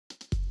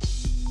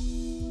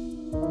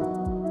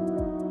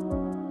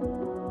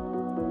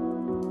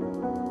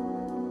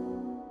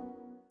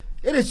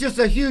It is just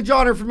a huge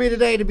honor for me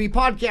today to be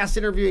podcast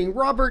interviewing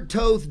Robert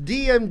Toth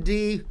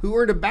DMD, who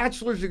earned a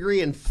bachelor's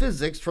degree in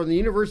physics from the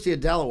University of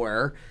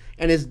Delaware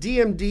and his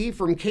DMD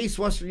from Case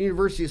Western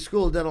University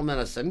School of Dental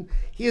Medicine.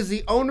 He is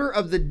the owner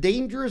of the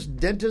Dangerous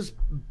Dentist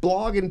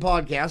blog and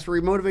podcast, where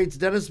he motivates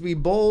dentists to be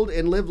bold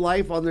and live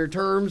life on their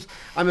terms.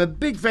 I'm a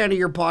big fan of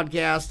your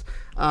podcast.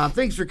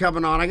 Thanks for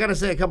coming on. I got to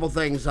say a couple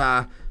things.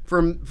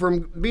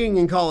 From being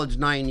in college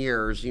 9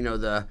 years, you know,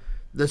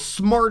 the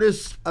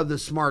smartest of the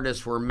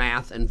smartest were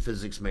math and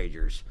physics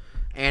majors.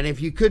 And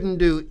if you couldn't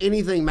do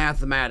anything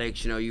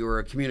mathematics, you know, you were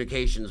a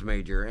communications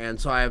major.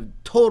 And so I have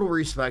total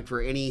respect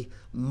for any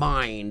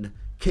mind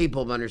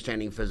capable of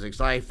understanding physics.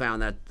 I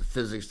found that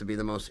physics to be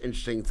the most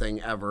interesting thing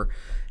ever.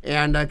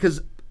 And because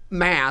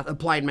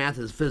applied math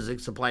is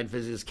physics, applied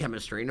physics is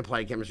chemistry, and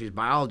applied chemistry is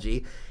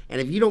biology.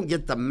 And if you don't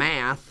get the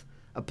math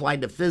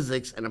applied to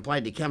physics and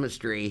applied to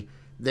chemistry,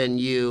 then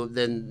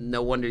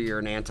no wonder you're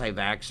an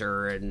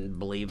anti-vaxxer and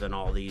believe in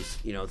all these,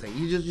 you know, things.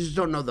 You just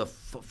don't know the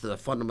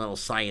fundamental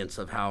science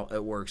of how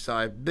it works.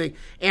 So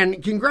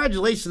and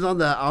congratulations on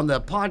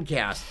the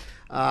podcast.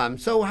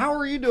 So how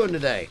are you doing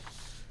today?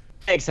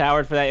 Thanks,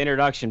 Howard, for that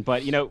introduction.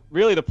 But, you know,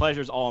 really the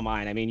pleasure is all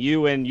mine. I mean,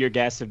 you and your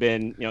guests have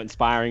been, you know,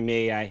 inspiring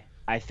me.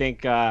 I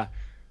think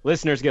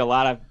listeners get a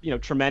lot of, you know,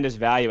 tremendous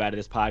value out of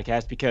this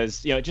podcast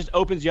because, you know, it just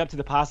opens you up to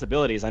the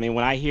possibilities. I mean,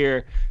 when I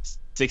hear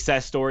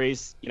success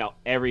stories, you know,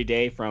 every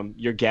day from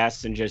your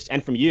guests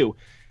and from you,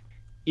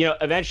 you know,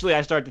 eventually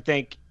I start to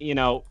think, you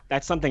know,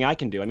 that's something I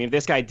can do. I mean, if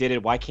this guy did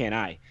it, why can't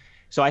I?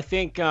 So I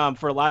think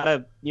for a lot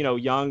of, you know,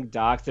 young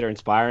docs that are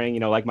inspiring, you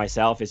know, like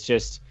myself, it's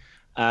just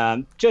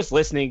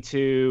listening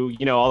to,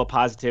 you know, all the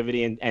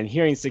positivity and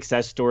hearing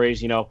success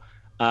stories, you know,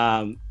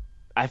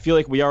 I feel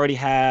like we already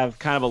have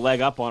kind of a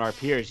leg up on our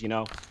peers, you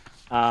know,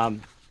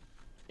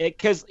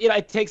 because, you know,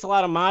 it takes a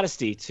lot of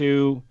modesty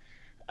to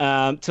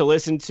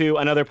listen to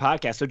another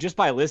podcast. So just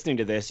by listening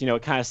to this, you know,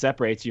 it kind of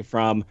separates you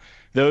from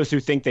those who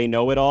think they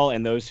know it all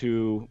and those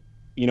who,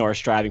 you know, are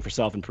striving for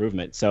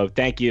self-improvement. So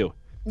thank you.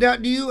 Now,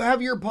 do you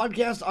have your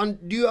podcast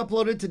do you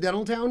upload it to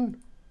Dentaltown?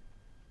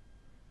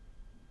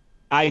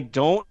 I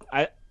don't.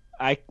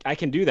 I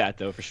can do that,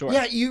 though, for sure.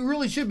 Yeah, you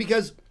really should,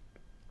 because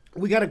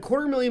we got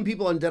 250,000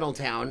 people in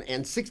Dentaltown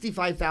and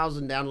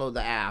 65,000 download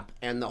the app.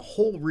 And the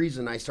whole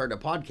reason I started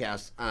a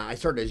podcast, I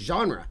started a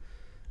genre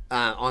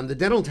on the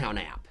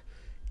Dentaltown app.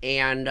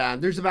 And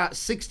there's about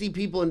 60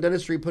 people in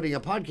dentistry putting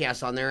a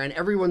podcast on there. And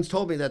everyone's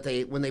told me that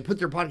when they put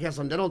their podcast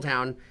on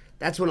Dentaltown,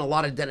 that's when a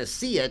lot of dentists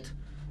see it.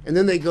 And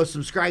then they go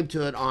subscribe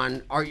to it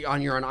on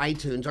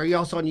iTunes. Are you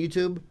also on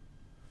YouTube?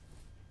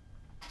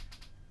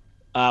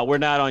 We're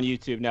not on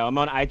YouTube. No, I'm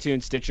on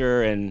iTunes,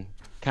 Stitcher, and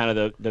kind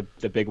of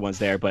the big ones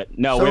there. But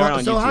no, we aren't on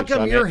YouTube. So how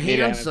come you're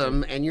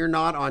handsome and you're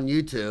not on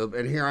YouTube?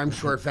 And here I'm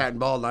short, fat, and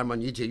bald, and I'm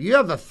on YouTube. You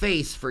have a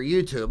face for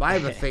YouTube. I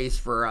have a face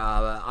for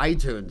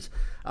iTunes.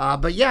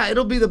 But yeah,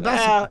 it'll be the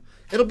best.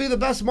 It'll be the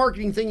best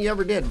marketing thing you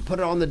ever did. Put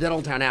it on the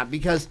Dentaltown app,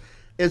 because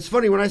it's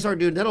funny, when I started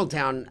doing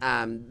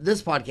Dentaltown,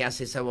 this podcast,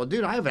 they said, well,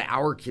 dude, I have an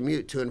hour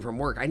commute to and from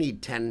work. I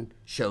need 10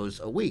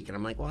 shows a week. And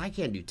I'm like, well, I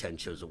can't do 10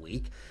 shows a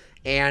week.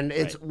 And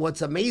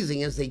what's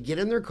amazing is they get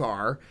in their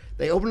car,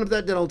 they open up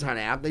that Dentaltown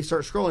app, they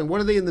start scrolling. What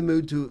are they in the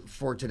mood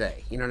for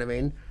today? You know what I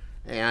mean?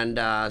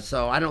 And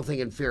so I don't think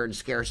in fear and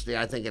scarcity.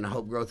 I think in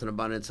hope, growth, and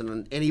abundance.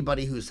 And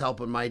anybody who's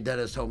helping my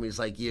dentist homies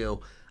like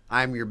you,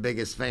 I'm your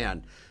biggest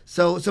fan.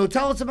 So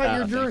tell us about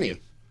your journey. You.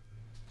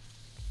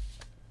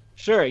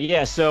 Sure.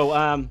 Yeah. So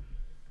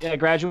I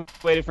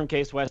graduated from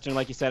Case Western,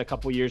 like you said, a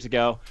couple years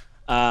ago.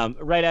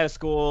 Right out of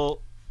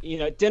school, you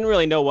know, didn't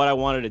really know what I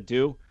wanted to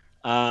do.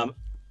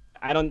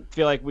 I don't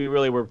feel like we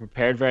really were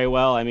prepared very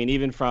well. I mean,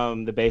 even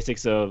from the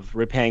basics of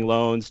repaying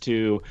loans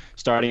to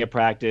starting a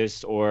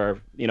practice, or,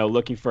 you know,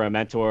 looking for a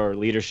mentor or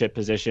leadership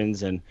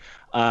positions. And,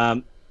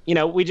 you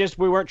know,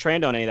 we weren't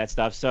trained on any of that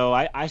stuff. So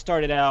I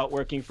started out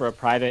working for a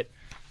private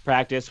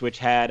practice, which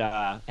had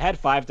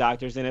 5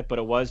 doctors in it, but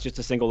it was just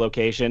a single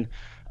location.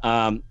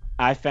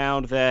 I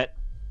found that,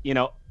 you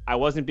know, I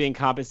wasn't being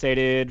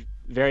compensated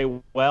very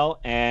well,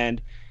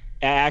 and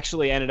I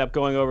actually ended up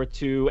going over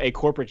to a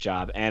corporate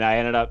job, and I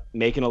ended up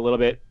making a little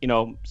bit, you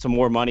know, some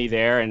more money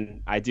there.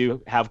 And I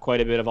do have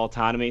quite a bit of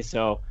autonomy.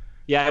 So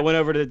yeah, I went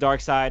over to the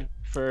dark side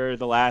for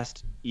the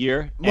last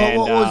year. Well,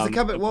 what was the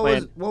company?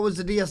 What was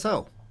the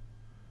DSO?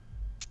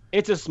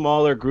 It's a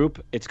smaller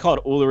group. It's called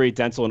Ullery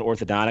Dental and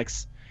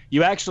Orthodontics.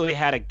 You actually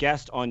had a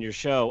guest on your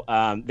show.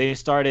 They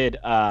started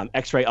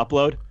X-Ray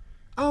Upload.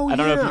 Oh, I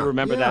don't know if you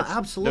remember that.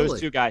 Absolutely.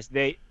 Those two guys.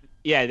 They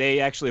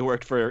actually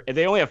worked for.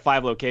 They only have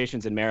 5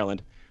 locations in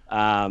Maryland.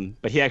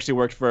 But he actually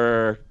worked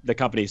for the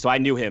company, so I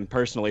knew him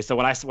personally. So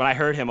when I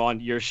heard him on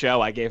your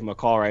show, I gave him a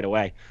call right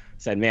away.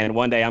 Said, "Man,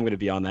 one day I'm going to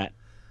be on that."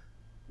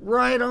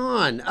 Right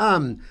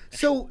on.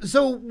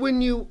 So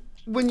when you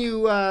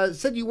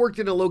said you worked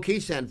in a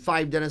location, had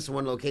 5 dentists in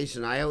one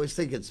location, I always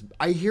think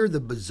I hear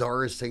the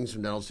bizarrest things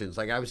from dental students.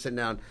 Like, I was sitting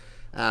down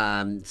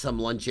some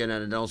luncheon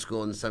at a dental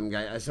school, and some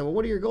guy, I said, well,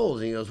 what are your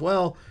goals? And he goes,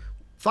 well,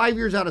 5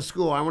 years out of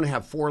school, I want to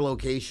have 4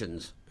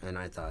 locations. And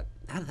I thought,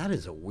 that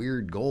is a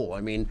weird goal.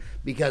 I mean,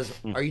 because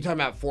are you talking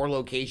about 4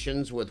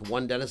 locations with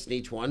 1 dentist in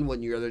each one?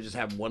 Wouldn't you rather just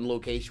have 1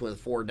 location with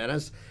 4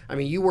 dentists? I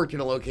mean, you worked in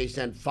a location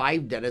that had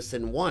 5 dentists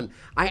in one.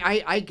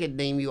 I could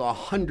name you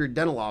 100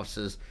 dental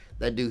offices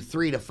that do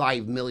 $3 to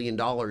 $5 million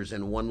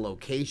in one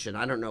location.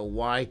 I don't know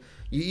why.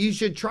 You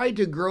should try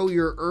to grow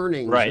your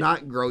earnings,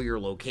 not grow your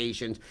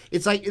locations.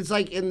 It's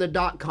like in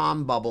the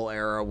 .com bubble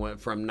era,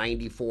 went from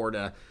 '94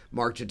 to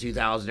March of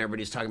 2000.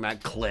 Everybody's talking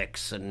about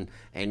clicks and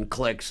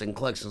clicks and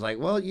clicks. It's like,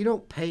 well,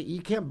 you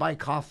can't buy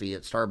coffee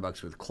at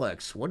Starbucks with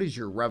clicks. What is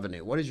your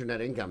revenue? What is your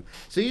net income?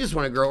 So you just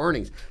want to grow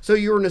earnings. So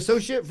you were an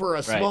associate for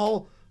a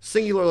small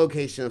singular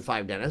location of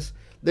 5 dentists.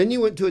 Then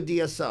you went to a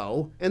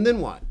DSO, and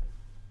then what?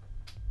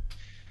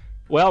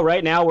 Well,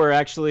 right now we're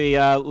actually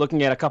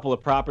looking at a couple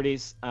of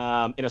properties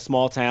in a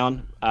small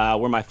town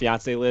where my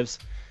fiance lives.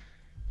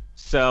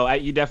 So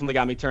you definitely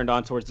got me turned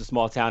on towards the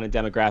small town and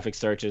demographic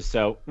searches.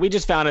 So we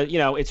just found it.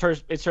 It's her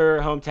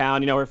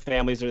hometown. Her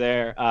families are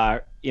there.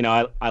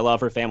 I love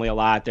her family a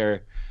lot.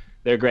 They're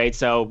great.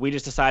 So we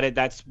just decided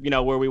that's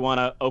where we want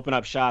to open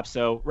up shop.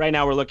 So right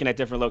now we're looking at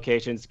different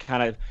locations,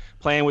 kind of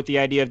playing with the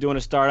idea of doing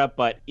a startup.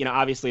 But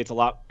obviously it's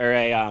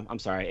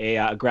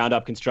a ground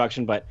up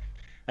construction, but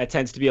that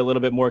tends to be a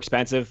little bit more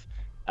expensive.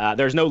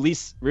 There's no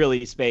lease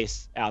really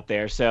space out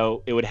there,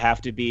 so it would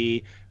have to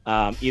be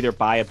either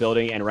buy a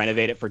building and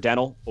renovate it for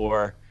dental,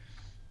 or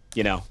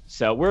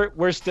So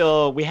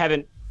we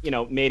haven't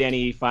made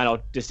any final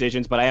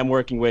decisions, but I am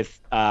working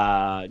with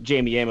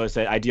Jamie Amos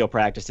at Ideal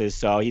Practices,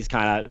 so he's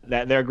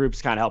their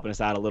group's kind of helping us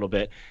out a little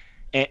bit.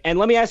 And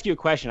let me ask you a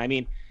question. I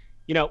mean,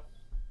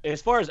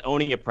 as far as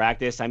owning a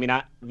practice, I mean,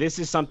 this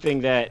is something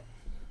that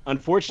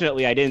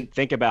unfortunately I didn't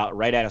think about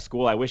right out of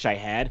school. I wish I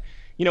had.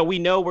 We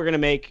know we're going to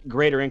make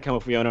greater income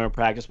if we own our own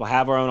practice. We'll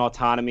have our own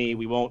autonomy.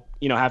 We won't,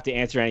 have to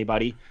answer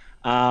anybody.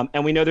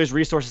 And we know there's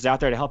resources out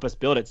there to help us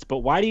build it. But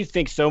why do you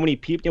think so many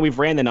people, we've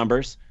ran the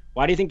numbers.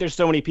 Why do you think there's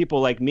so many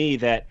people like me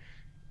that,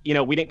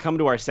 we didn't come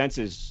to our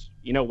senses?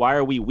 Why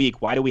are we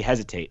weak? Why do we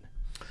hesitate?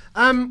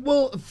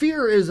 Well,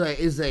 fear is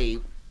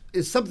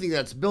something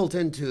that's built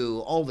into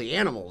all the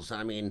animals.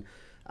 I mean,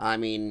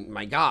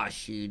 my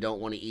gosh, you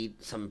don't want to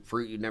eat some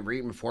fruit you've never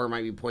eaten before. It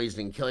might be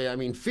poison and kill you. I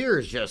mean, fear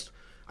is just...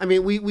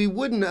 we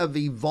wouldn't have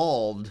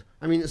evolved.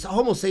 It's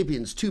Homo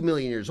sapiens 2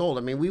 million years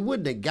old. We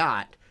wouldn't have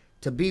got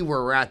to be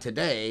where we're at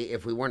today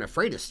if we weren't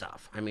afraid of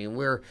stuff.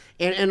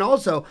 And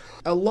also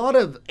a lot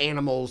of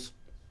animals,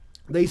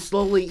 they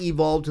slowly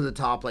evolved to the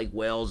top, like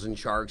whales and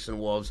sharks and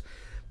wolves.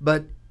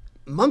 But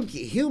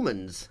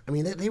humans,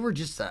 they were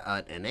just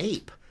an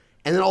ape.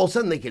 And then all of a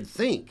sudden they could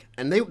think,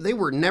 and they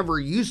were never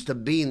used to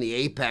being the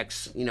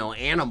apex,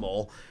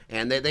 animal,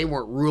 and they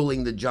weren't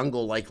ruling the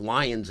jungle like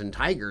lions and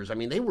tigers.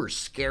 They were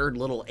scared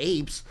little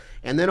apes,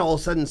 and then all of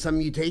a sudden some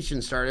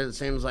mutation started. It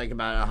seems like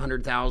about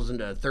 100,000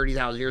 to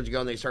 30,000 years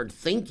ago, and they started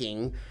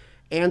thinking.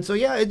 And so,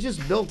 yeah, it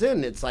just built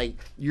in. It's like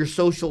your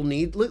social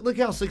need. Look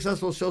how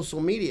successful social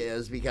media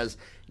is, because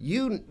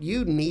you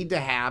need to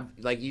have,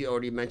 like you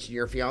already mentioned,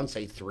 your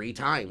fiance 3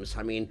 times.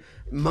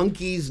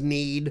 Monkeys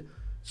need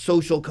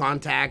social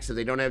contacts. If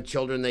they don't have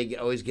children, they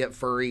always get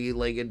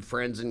furry-legged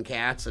friends and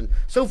cats. And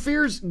so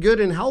fear's good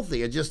and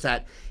healthy. It's just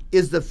that,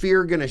 is the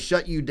fear going to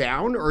shut you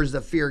down, or is the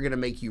fear going to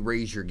make you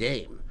raise your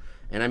game?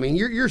 And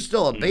you're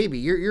still a baby.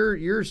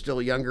 You're still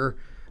younger.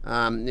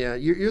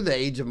 You're the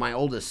age of my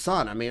oldest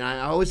son. I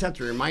always have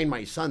to remind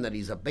my son that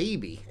he's a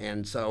baby.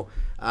 And so,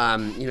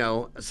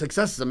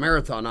 success is a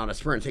marathon, not a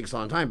sprint. It takes a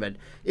long time, but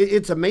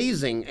it's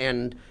amazing.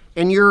 And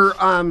you're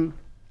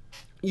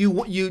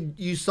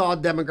You saw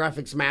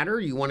demographics matter.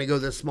 You want to go to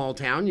this small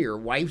town. Your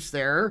wife's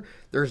there.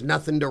 There's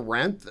nothing to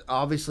rent.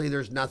 Obviously,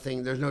 there's no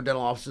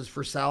dental offices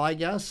for sale, I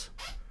guess.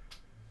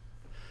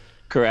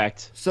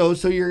 Correct. So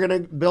you're gonna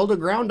build a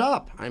ground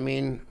up.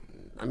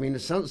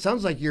 It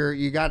sounds like you're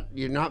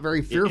not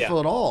very fearful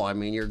at all.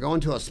 You're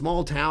going to a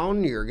small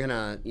town. You're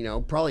gonna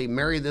probably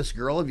marry this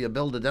girl if you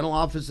build a dental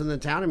office in the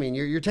town.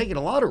 You're taking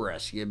a lot of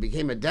risks. You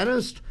became a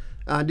dentist.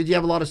 Did you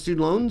have a lot of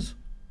student loans?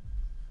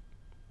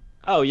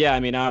 Oh yeah.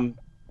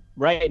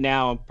 Right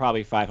now, I'm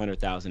probably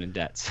 $500,000 in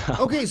debt. So.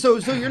 Okay, so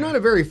you're not a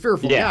very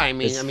fearful guy.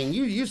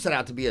 You set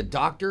out to be a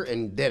doctor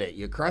and did it.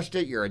 You crushed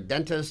it. You're a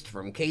dentist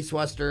from Case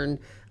Western.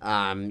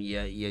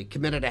 You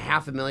committed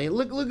 $500,000.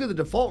 Look at the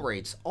default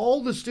rates.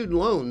 All the student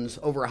loans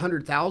over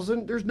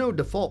 $100,000. There's no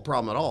default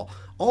problem at all.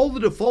 All the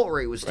default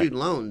rate with student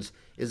loans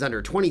is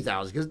under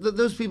 $20,000 because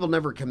those people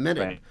never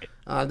committed.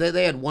 Right.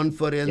 They had 1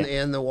 foot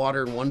in the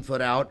water and 1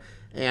 foot out.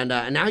 And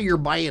now you're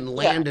buying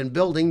land and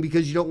building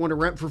because you don't want to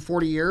rent for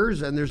 40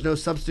 years, and there's no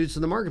substitutes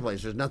in the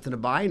marketplace. There's nothing to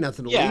buy,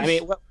 nothing to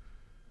lease.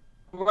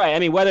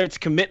 Right. Whether it's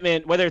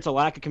commitment, whether it's a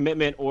lack of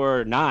commitment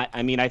or not,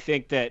 I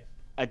think that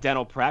a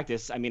dental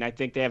practice, I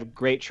think they have a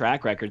great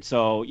track record.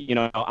 So,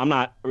 I'm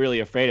not really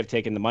afraid of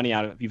taking the money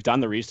out of. You've done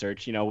the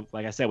research.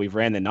 Like I said, we've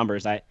ran the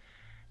numbers.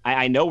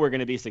 I know we're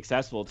going to be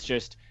successful. It's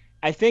just,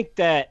 I think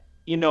that,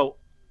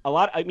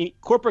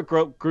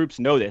 corporate groups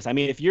know this.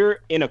 If you're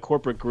in a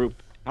corporate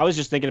group, I was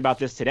just thinking about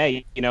this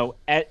today,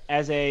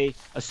 as a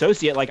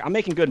associate, I'm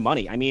making good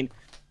money.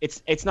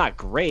 it's not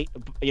great.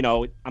 You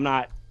know, I'm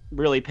not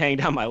really paying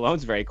down my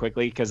loans very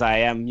quickly because I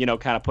am, you know,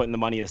 kind of putting the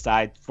money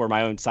aside for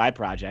my own side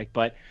project.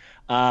 But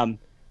the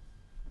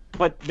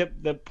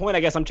point I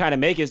guess I'm trying to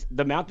make is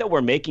the amount that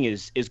we're making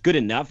is good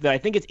enough that I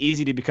think it's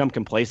easy to become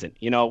complacent.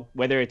 You know,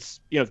 whether it's,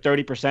 you know,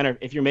 30% or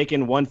if you're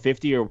making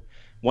 150 or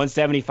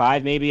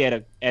 175 maybe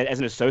as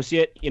an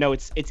associate, you know,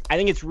 it's I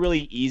think it's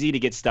really easy to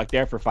get stuck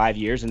there for 5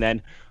 years, and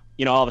then,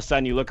 you know, all of a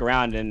sudden you look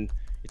around and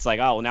it's like,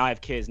 oh, well, now I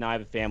have kids, now I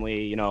have a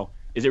family, you know,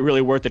 is it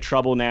really worth the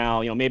trouble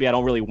now? You know, maybe I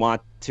don't really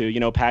want to, you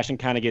know, passion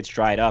kind of gets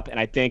dried up. And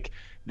I think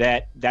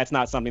that that's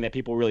not something that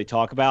people really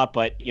talk about.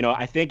 But, you know,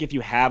 I think if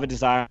you have a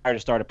desire to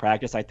start a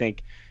practice, I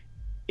think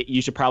you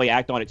should probably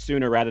act on it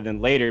sooner rather than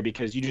later,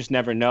 because you just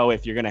never know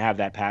if you're going to have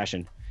that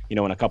passion, you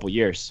know, in a couple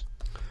years.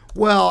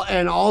 Well,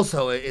 and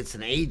also it's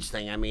an age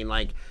thing. I mean,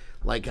 like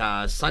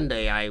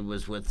Sunday I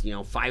was with, you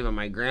know, 5 of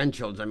my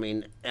grandchildren. I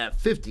mean,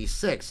 at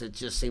 56, it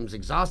just seems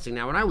exhausting.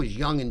 Now, when I was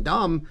young and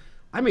dumb,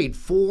 I made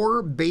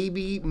 4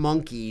 baby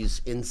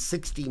monkeys in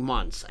 60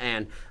 months,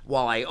 and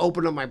while I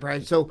opened up my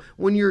practice. So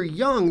when you're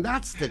young,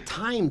 that's the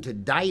time to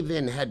dive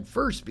in head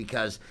first,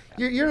 because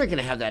you're not going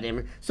to have that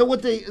image. So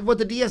what the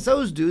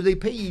DSOs do, they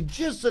pay you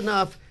just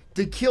enough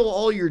to kill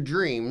all your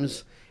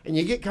dreams, and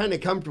you get kind of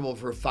comfortable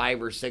for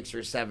 5 or 6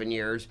 or 7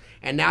 years,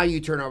 and now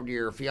you turn over to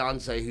your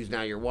fiance, who's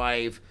now your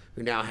wife,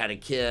 who now had a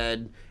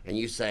kid, and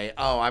you say,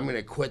 oh, I'm going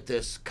to quit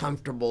this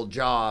comfortable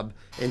job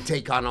and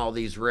take on all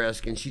these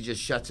risks, and she just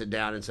shuts it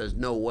down and says,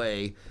 no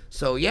way.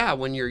 So yeah,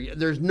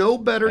 there's no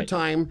better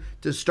time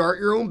to start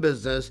your own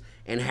business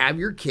and have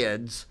your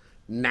kids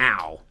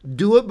now.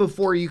 Do it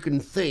before you can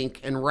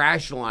think and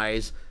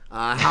rationalize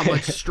how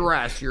much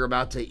stress you're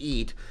about to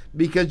eat,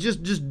 because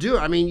just do it.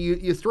 I mean,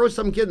 you throw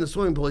some kid in the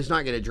swimming pool, he's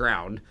not going to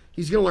drown.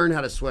 He's going to learn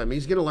how to swim.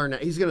 He's going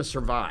to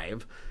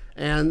survive.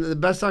 And the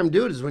best time to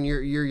do it is when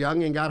you're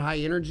young and got high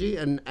energy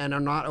and are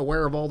not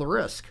aware of all the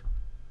risk.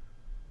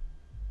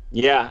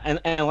 Yeah,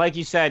 and like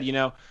you said, you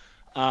know,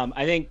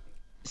 I think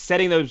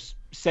setting those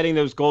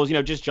goals, you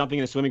know, just jumping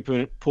in the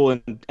swimming pool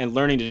and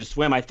learning to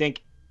swim, I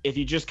think if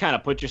you just kind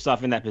of put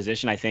yourself in that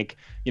position, I think,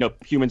 you know,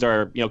 humans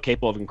are, you know,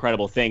 capable of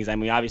incredible things. I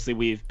mean, obviously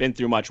we've been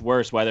through much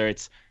worse, whether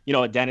it's, you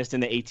know, a dentist in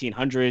the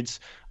 1800s,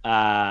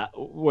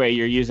 where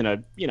you're using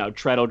a, you know,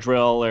 treadle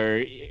drill, or,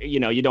 you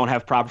know, you don't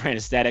have proper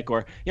anesthetic,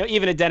 or, you know,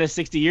 even a dentist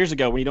 60 years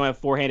ago when you don't have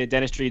four-handed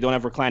dentistry, you don't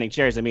have reclining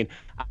chairs. I mean,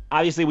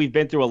 obviously we've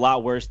been through a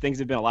lot worse. Things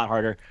have been a lot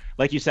harder.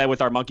 Like you said,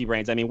 with our monkey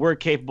brains, I mean, we're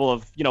capable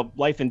of, you know,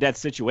 life and death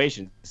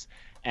situations.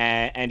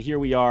 And here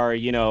we are,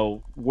 you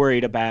know,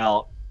 worried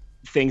about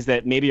things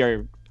that maybe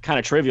are kind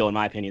of trivial in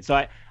my opinion. So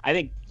I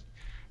think,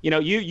 you know,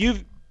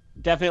 you've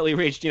definitely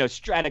reached, you know,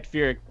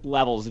 stratospheric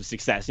levels of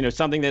success, you know,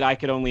 something that I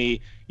could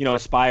only, you know,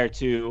 aspire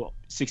to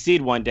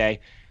succeed one day.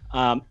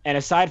 And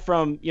aside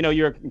from, you know,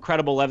 your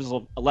incredible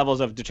levels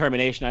of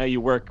determination, I know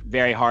you work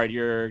very hard.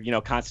 You're, you know,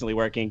 constantly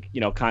working,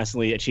 you know,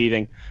 constantly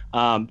achieving.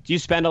 Do you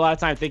spend a lot of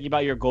time thinking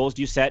about your goals?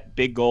 Do you set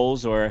big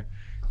goals, or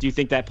do you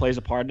think that plays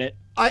a part in it?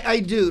 I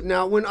do.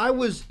 Now, when I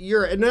was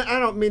and I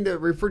don't mean to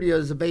refer to you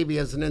as a baby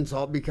as an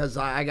insult, because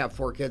I got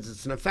 4 kids.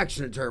 It's an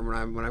affectionate term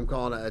when I'm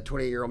calling a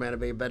 28-year-old man a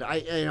baby. But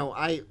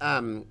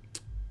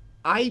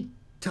I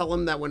tell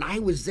them that when I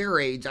was their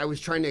age, I was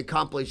trying to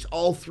accomplish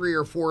all 3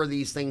 or 4 of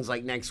these things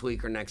like next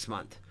week or next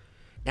month.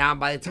 Now,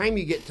 by the time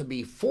you get to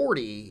be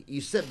 40,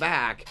 you sit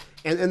back,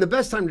 and the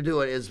best time to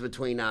do it is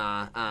between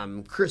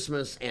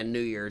Christmas and New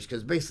Year's,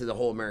 because basically the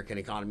whole American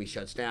economy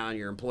shuts down.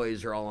 Your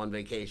employees are all on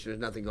vacation.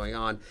 There's nothing going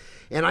on.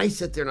 And I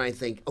sit there and I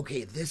think,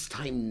 okay, this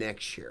time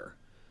next year,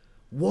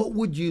 what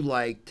would you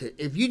like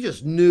to, if you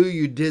just knew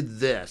you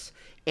did this?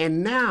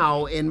 And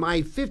now in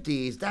my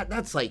 50s,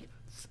 that's like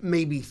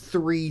maybe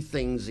 3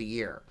 things a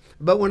year.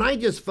 But when I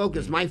just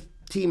focus my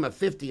team of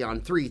 50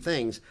 on 3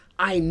 things,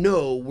 I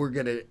know we're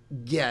going to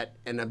get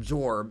and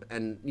absorb,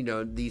 and, you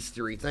know, these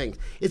 3 things.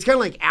 It's kind of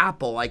like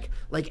Apple. Like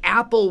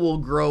Apple will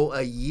grow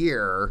a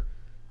year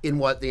in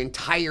what the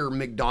entire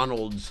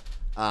McDonald's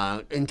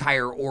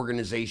entire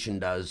organization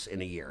does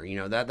in a year. You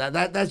know,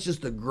 that's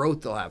just the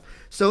growth they'll have.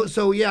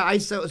 So yeah, I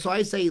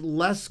say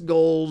less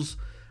goals,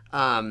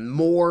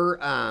 more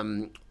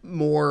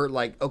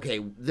like, okay,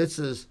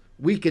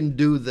 we can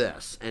do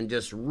this, and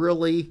just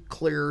really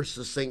clear,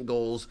 succinct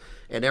goals.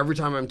 And every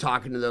time I'm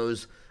talking to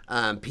those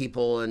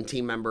people and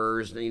team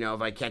members, you know,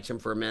 if I catch them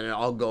for a minute,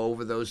 I'll go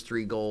over those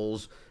 3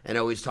 goals and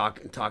always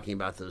talking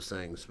about those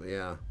things. But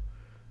yeah.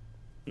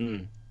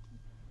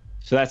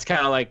 So that's kind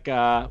of like,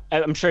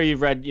 I'm sure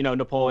you've read, you know,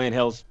 Napoleon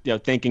Hill's, you know,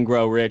 Think and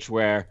Grow Rich,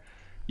 where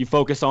you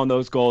focus on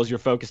those goals, you're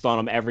focused on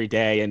them every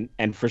day.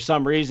 And for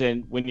some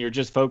reason, when you're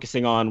just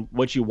focusing on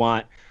what you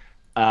want,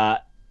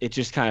 it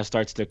just kind of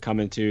starts to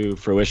come into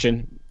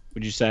fruition,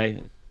 would you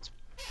say?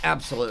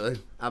 Absolutely.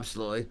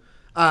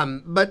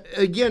 But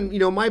again, you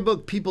know, my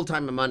book, People,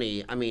 Time, and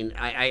Money, I mean,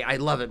 I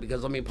love it,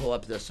 because let me pull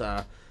up this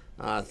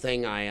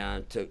thing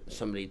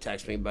somebody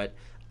texted me, but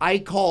I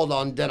called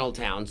on Dental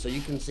Town, so you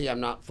can see I'm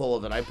not full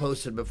of it. I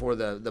posted before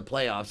the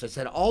playoffs. I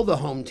said all the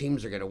home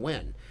teams are going to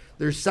win.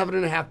 There's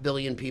 7.5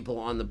 billion people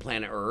on the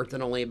planet Earth,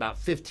 and only about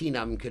 15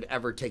 of them could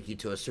ever take you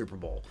to a Super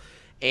Bowl.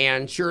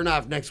 And sure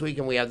enough, next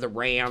weekend we have the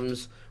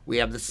Rams, we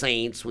have the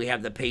Saints, we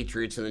have the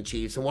Patriots and the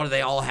Chiefs. And what do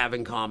they all have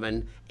in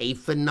common? A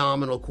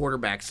phenomenal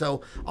quarterback.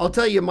 So I'll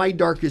tell you my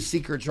darkest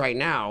secrets right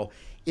now.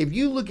 If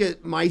you look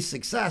at my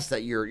success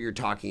that you're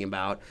talking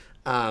about,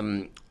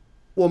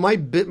 well, my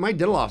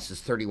dental office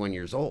is 31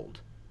 years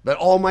old, but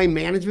all my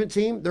management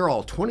team, they're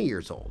all 20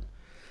 years old.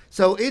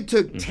 So it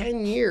took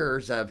 10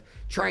 years of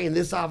trying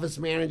this office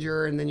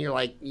manager, and then you're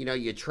like,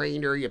 you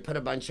trained her, you put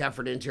a bunch of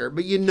effort into her,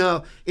 but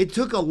it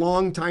took a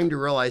long time to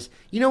realize,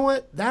 you know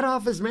what, that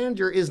office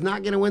manager is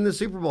not going to win the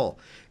Super Bowl.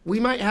 We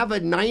might have a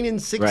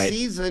 9-6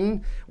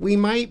 season, we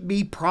might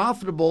be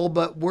profitable,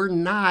 but we're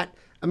not.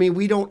 I mean,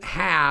 we don't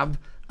have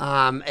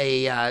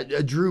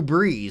a Drew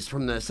Brees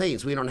from the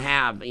Saints. We don't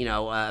have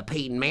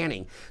Peyton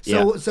Manning.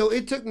 So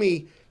it took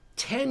me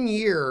 10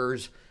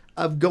 years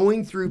of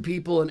going through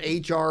people in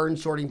HR and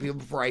sorting people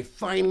before I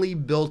finally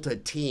built a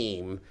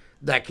team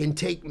that can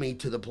take me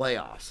to the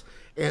playoffs.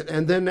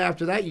 And then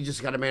after that, you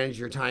just got to manage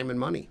your time and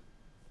money.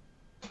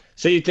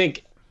 So you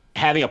think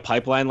having a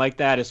pipeline like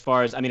that, as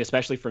far as, I mean,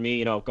 especially for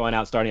me, going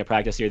out, starting a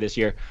practice here this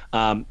year,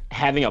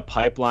 having a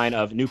pipeline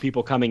of new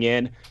people coming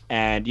in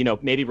and,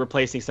 maybe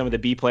replacing some of the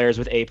B players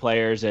with A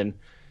players, and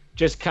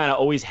just kind of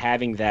always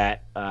having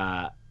that,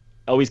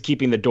 always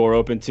keeping the door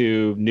open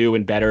to new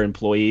and better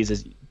employees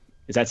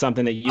is that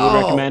something that you would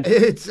recommend?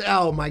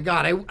 Oh my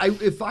God.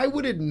 If I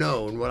would have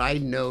known what I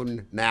know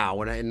now,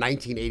 when in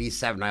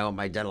 1987 I owned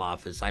my dental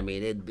office, I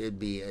mean, it'd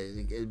be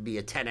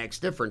a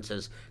 10x difference,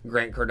 as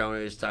Grant Cardone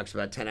always talks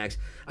about 10x.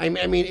 I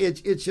mean,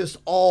 it's just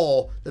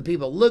all the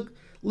people.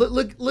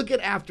 Look at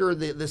after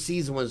the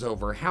season was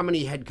over, how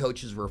many head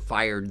coaches were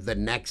fired the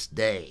next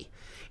day.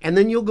 And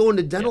then you'll go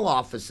into dental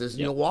offices, and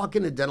you'll walk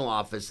in a dental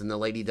office, and the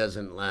lady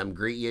doesn't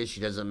greet you.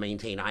 She doesn't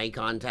maintain eye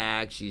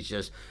contact. She's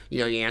just,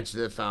 you answer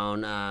the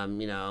phone,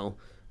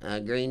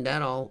 Green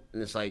Dental.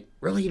 And it's like,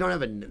 really? You don't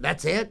have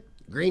that's it?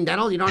 Green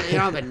Dental? You don't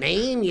have a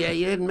name? You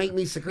didn't make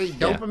me secrete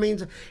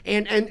dopamine?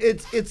 And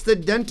it's the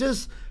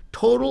dentist's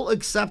total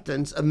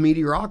acceptance of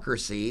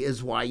mediocrity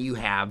is why you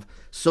have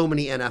so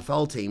many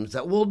NFL teams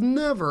that will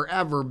never,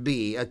 ever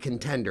be a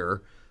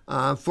contender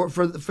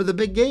for the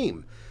big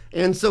game.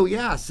 And so,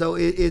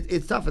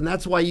 it's tough. And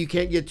that's why you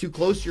can't get too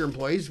close to your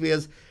employees,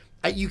 because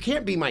you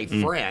can't be my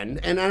friend.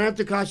 And I have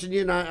to caution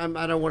you, and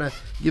I don't want to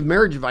give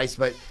marriage advice,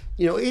 but,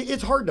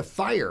 it's hard to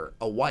fire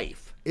a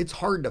wife. It's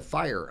hard to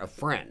fire a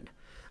friend.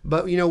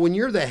 But, when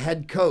you're the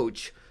head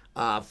coach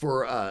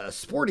for a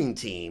sporting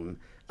team,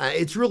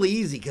 it's really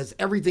easy because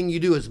everything you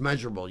do is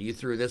measurable. You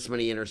threw this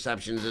many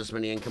interceptions, this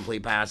many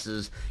incomplete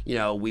passes.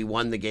 We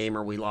won the game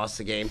or we lost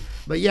the game.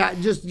 But,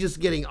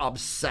 just getting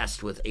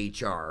obsessed with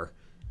HR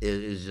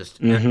is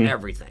just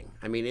everything.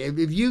 I mean,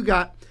 if you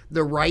got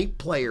the right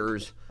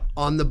players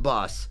on the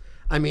bus,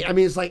 I mean,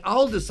 it's like,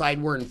 I'll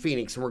decide we're in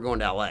Phoenix and we're going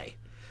to LA.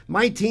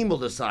 My team will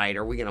decide,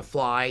 are we going to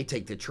fly,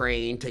 take the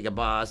train, take a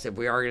bus? If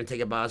we are going to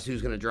take a bus,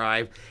 who's going to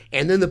drive?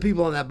 And then the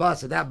people on that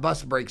bus, if that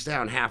bus breaks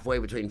down halfway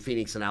between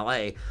Phoenix and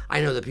LA,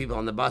 I know the people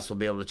on the bus will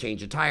be able to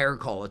change a tire,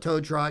 call a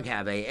tow truck,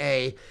 have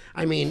AA.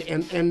 I mean,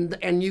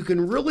 and you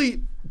can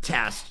really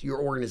test your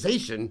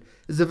organization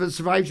as if it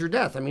survives your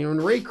death. I mean, when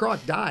Ray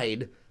Kroc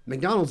died,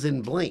 McDonald's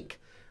didn't blink.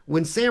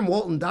 When Sam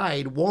Walton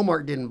died,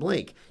 Walmart didn't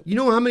blink. You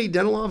know how many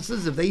dental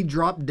offices, if they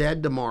drop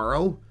dead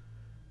tomorrow,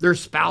 their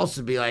spouse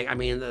would be like, I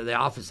mean, the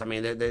office, I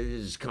mean, it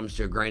just comes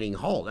to a grinding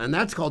halt. And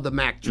that's called the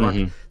Mack truck,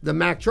 the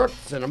Mack truck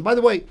syndrome. By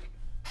the way,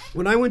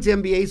 when I went to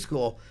MBA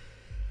school,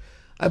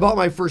 I bought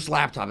my first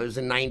laptop. It was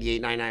in 98,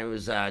 99. It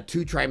was 2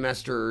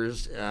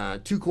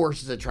 trimesters, 2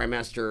 courses a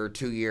trimester,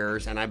 2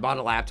 years. And I bought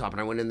a laptop, and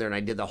I went in there and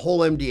I did the whole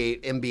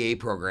MBA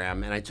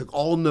program. And I took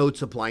all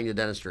notes applying to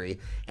dentistry.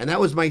 And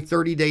that was my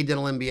 30-day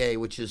dental MBA,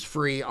 which is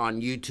free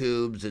on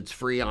YouTube's. It's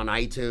free on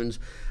iTunes.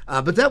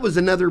 But that was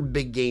another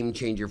big game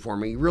changer for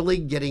me, really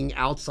getting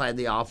outside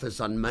the office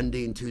on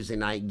Monday and Tuesday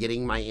night,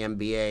 getting my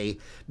MBA.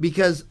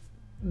 Because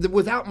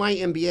without my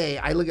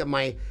MBA, I look at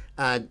my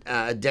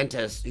a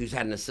dentist who's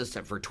had an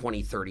assistant for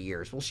 20, 30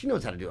 years. Well, she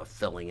knows how to do a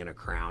filling and a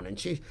crown, and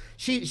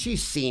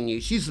she's seen you.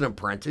 She's an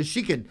apprentice.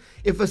 She could,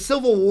 if a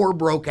civil war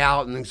broke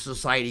out and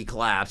society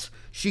collapsed,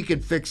 she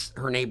could fix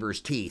her neighbor's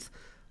teeth.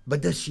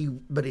 But is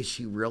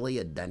she really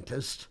a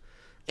dentist?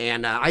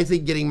 And I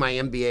think getting my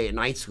MBA at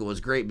night school is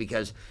great,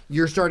 because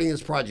you're starting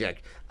this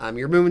project.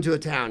 You're moving to a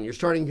town. You're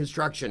starting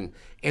construction.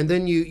 And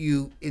then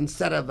you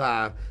instead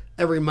of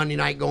every Monday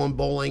night going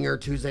bowling or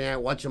Tuesday night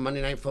watching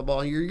Monday Night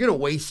Football, you're going to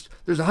waste,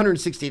 there's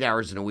 168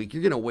 hours in a week.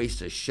 You're going to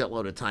waste a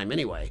shitload of time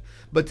anyway.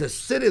 But to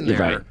sit in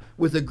there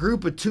with a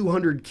group of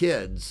 200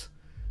 kids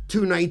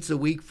 2 nights a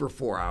week for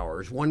 4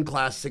 hours, one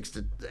class 6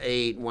 to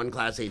 8, one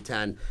class 8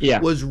 to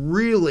 10, was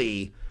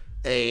really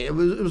it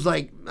was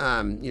like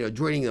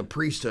joining the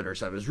priesthood or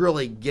something. It was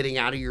really getting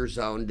out of your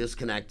zone,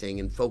 disconnecting,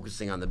 and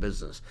focusing on the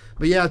business.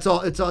 But yeah,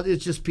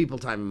 it's just people,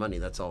 time, and money.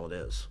 That's all it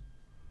is.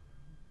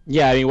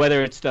 Yeah, I mean,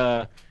 whether it's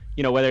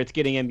whether it's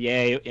getting an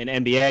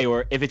MBA,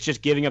 or if it's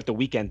just giving up the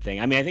weekend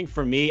thing. I mean, I think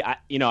for me, I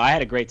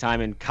had a great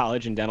time in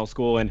college and dental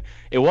school, and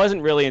it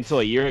wasn't really until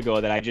a year ago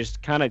that I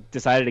just kind of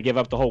decided to give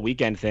up the whole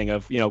weekend thing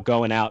of,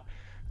 going out.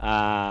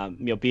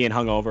 being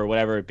hungover,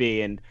 whatever it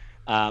be. And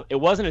it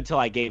wasn't until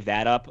I gave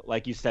that up,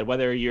 like you said,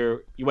 whether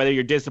you're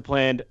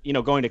disciplined,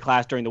 going to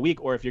class during the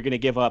week, or if you're going to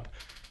give up,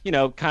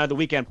 kind of the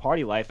weekend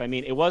party life. I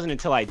mean, it wasn't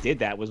until I did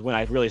that was when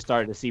I really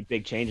started to see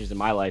big changes in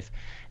my life.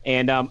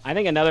 And I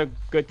think another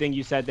good thing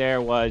you said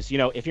there was,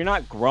 if you're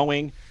not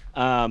growing,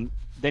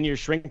 then you're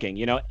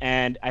shrinking,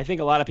 and I think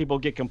a lot of people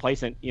get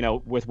complacent,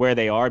 with where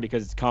they are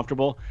because it's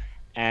comfortable.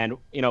 And,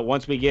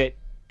 once we get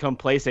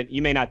complacent,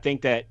 you may not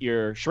think that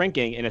you're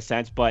shrinking in a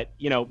sense, but,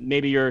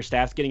 maybe your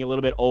staff's getting a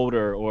little bit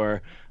older,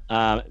 or,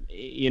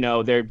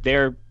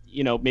 they're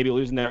maybe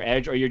losing their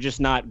edge, or you're just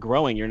not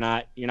growing. You're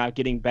not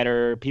getting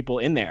better people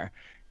in there.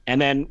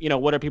 And then,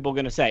 what are people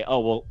going to say? Oh,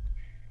 well,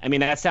 I mean,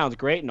 that sounds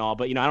great and all,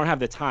 but, I don't have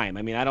the time.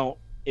 I mean,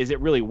 is it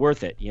really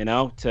worth it,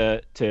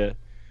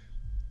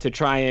 to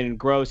try and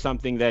grow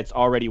something that's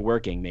already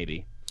working,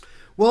 maybe?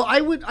 Well,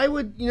 I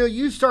would,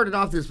 you started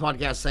off this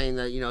podcast saying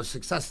that,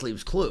 success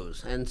leaves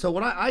clues. And so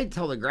what I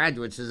tell the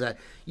graduates is that,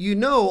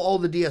 all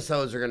the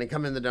DSOs are going to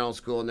come in the dental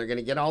school and they're going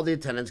to get all the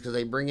attendance because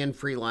they bring in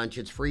free lunch,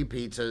 it's free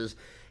pizzas.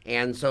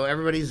 And so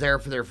everybody's there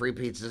for their free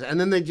pizzas. And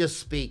then they just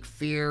speak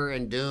fear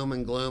and doom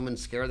and gloom and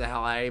scare the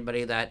hell out of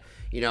anybody that,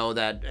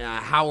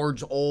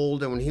 Howard's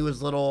old. And when he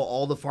was little,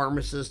 all the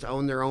pharmacists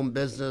own their own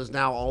business.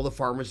 Now all the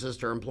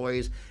pharmacists are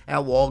employees at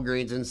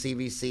Walgreens and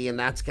CVC. And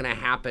that's going to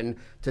happen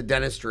to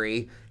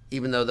dentistry.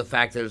 Even though the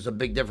fact there's a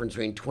big difference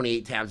between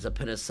 28 tabs of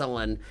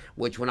penicillin,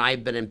 which when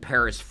I've been in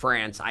Paris,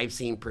 France, I've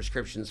seen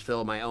prescriptions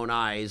fill my own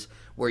eyes,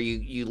 where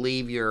you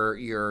leave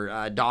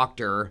your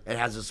doctor, it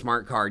has a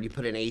smart card, you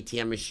put in an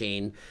ATM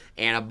machine,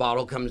 and a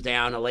bottle comes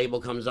down, a label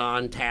comes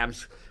on,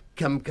 tabs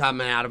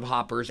coming out of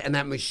hoppers, and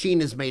that machine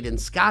is made in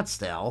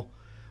Scottsdale,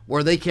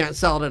 where they can't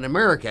sell it in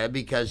America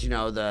because,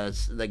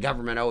 the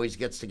government always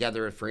gets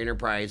together with free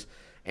enterprise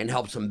and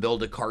helps them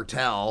build a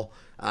cartel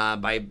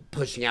by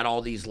pushing out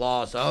all these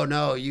laws. Oh,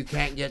 no, you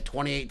can't get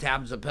 28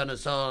 tabs of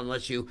penicillin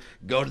unless you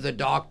go to the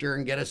doctor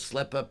and get a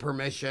slip of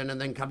permission and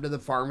then come to the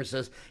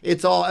pharmacist.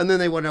 It's all, and then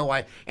they want to know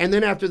why. And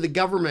then after the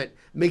government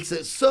makes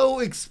it so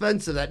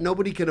expensive that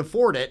nobody can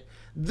afford it,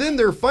 then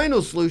their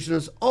final solution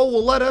is, oh,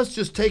 well, let us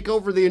just take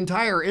over the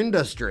entire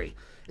industry.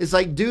 It's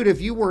like, dude,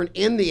 if you weren't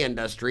in the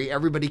industry,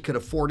 everybody could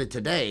afford it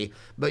today,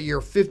 but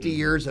you're 50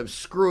 years of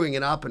screwing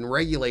it up and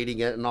regulating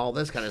it and all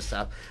this kind of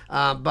stuff.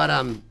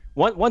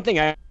 One thing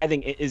I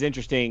think is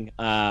interesting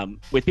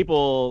with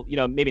people,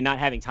 maybe not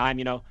having time,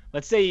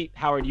 let's say,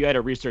 Howard, you had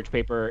a research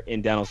paper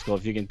in dental school,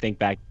 if you can think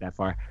back that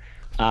far.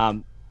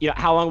 How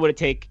long would it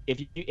take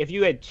if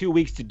you had 2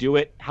 weeks to do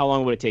it? How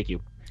long would it take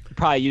you? You'd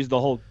probably use the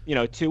whole,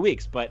 2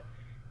 weeks. But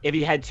if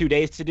you had 2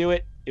 days to do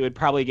it, it would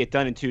probably get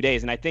done in 2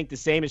 days. And I think the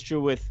same is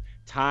true with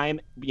time,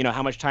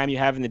 how much time you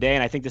have in the day.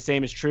 And I think the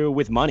same is true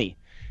with money.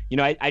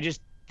 I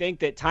just think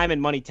that time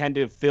and money tend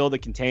to fill the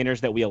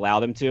containers that we allow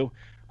them to.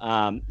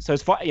 So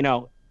as far,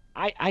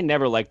 I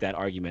never liked that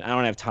argument. I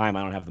don't have time.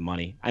 I don't have the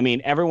money. I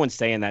mean, everyone's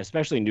saying that,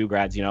 especially new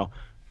grads,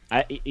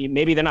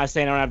 maybe they're not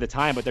saying I don't have the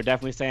time, but they're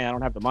definitely saying I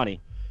don't have the money.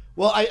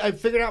 Well, I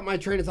figured out my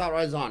train of thought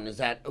right on is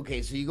that,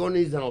 okay, so you go into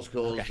these dental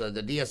schools, okay.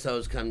 The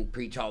DSOs come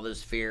preach all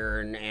this fear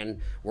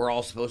and we're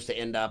all supposed to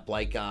end up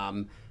like,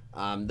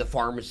 the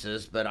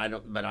pharmacist, but I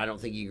don't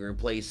think you can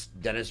replace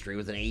dentistry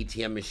with an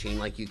ATM machine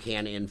like you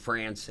can in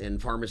France in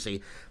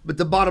pharmacy. But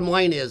the bottom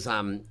line is,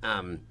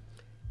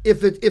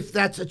 if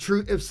that's a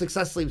true, if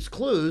success leaves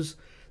clues,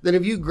 then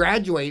if you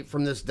graduate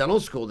from this dental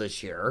school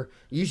this year,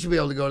 you should be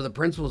able to go to the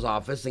principal's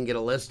office and get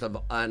a list of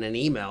on an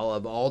email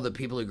of all the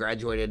people who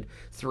graduated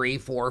 3,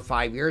 4,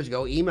 5 years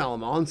ago. Email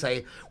them all and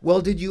say,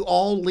 well, did you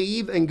all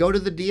leave and go to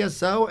the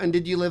DSO and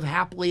did you live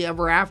happily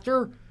ever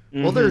after?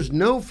 Mm-hmm. Well, there's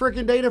no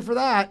freaking data for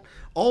that.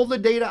 All the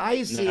data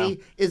I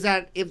see is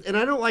that and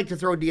I don't like to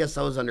throw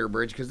DSOs under a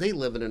bridge because they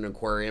live in an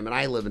aquarium and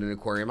I live in an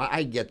aquarium.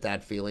 I get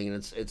that feeling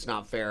and it's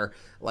not fair.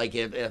 Like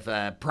if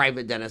a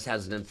private dentist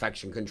has an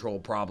infection control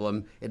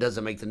problem, it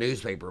doesn't make the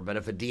newspaper. But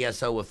if a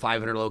DSO with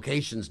 500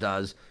 locations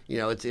does,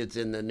 it's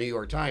in the New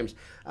York Times.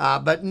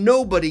 But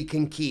nobody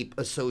can keep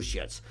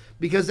associates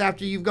because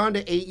after you've gone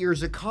to 8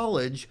 years of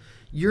college,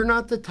 you're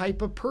not the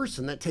type of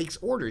person that takes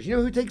orders. You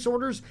know who takes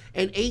orders?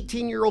 An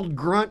 18-year-old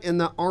grunt in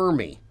the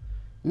Army.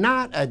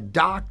 Not a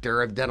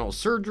doctor of dental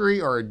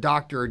surgery or a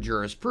doctor of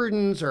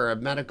jurisprudence or a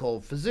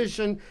medical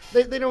physician.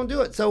 They don't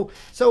do it.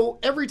 So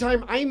every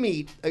time I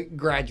meet a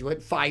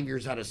graduate 5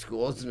 years out of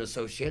school as an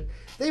associate,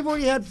 they've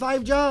already had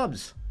 5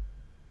 jobs.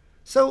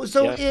 So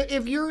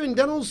if you're in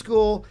dental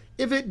school,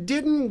 if it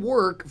didn't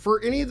work for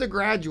any of the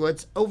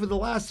graduates over the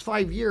last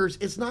 5 years,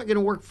 it's not going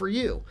to work for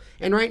you.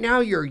 And right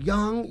now you're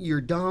young, you're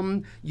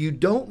dumb, you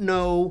don't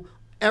know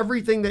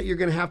everything that you're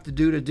going to have to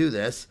do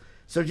this.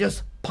 So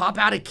just pop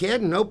out a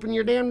kid and open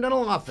your damn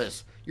dental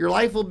office. Your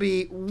life will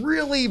be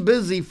really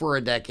busy for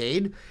a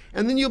decade,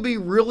 and then you'll be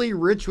really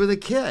rich with a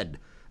kid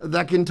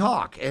that can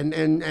talk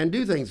and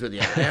do things with you.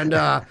 And,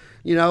 I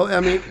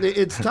mean,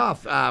 it's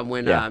tough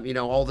when,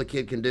 all the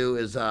kid can do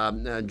is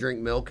drink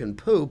milk and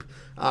poop.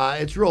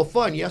 It's real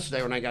fun.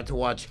 Yesterday when I got to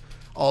watch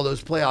all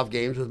those playoff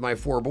games with my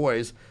 4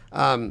 boys,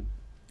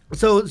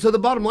 So the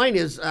bottom line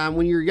is,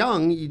 when you're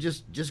young, you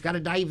just got to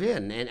dive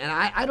in, and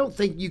I don't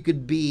think you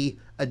could be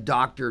a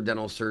doctor of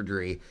dental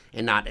surgery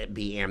and not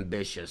be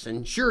ambitious.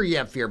 And sure, you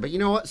have fear, but you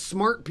know what?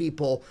 Smart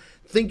people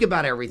think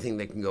about everything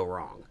that can go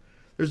wrong.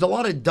 There's a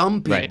lot of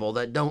dumb people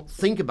that don't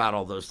think about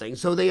all those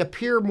things, so they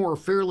appear more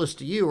fearless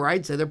to you, or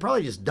I'd say they're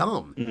probably just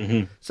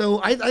dumb.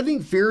 So I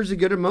think fear is a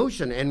good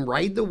emotion, and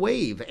ride the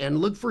wave and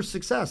look for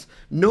success.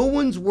 No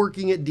one's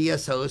working at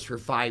DSOs for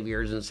 5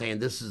 years and saying,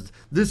 this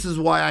is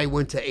why I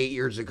went to 8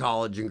 years of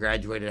college and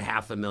graduated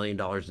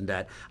 $500,000 in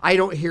debt. I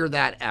don't hear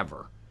that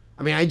ever.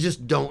 I mean, I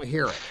just don't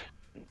hear it.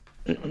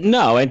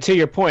 No, and to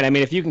your point, I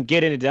mean, if you can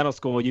get into dental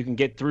school, you can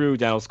get through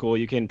dental school,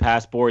 you can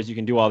pass boards, you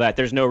can do all that.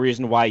 There's no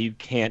reason why you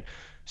can't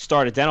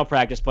start a dental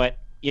practice. But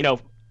you know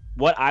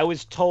what I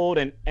was told,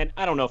 and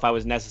I don't know if I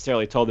was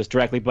necessarily told this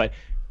directly, but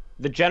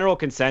the general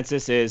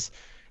consensus is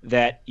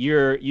that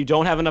you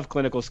don't have enough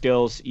clinical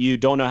skills, you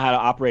don't know how to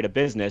operate a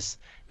business,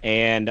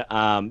 and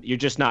you're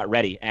just not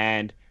ready.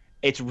 And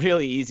it's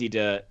really easy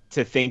to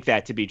think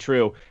that to be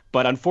true,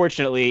 but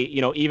unfortunately,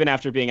 you know, even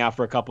after being out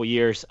for a couple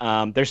years,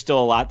 there's still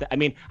a lot I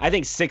mean, I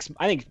think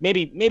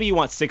maybe you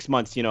want 6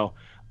 months,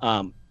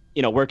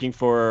 working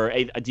for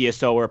a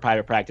DSO or a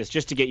private practice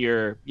just to get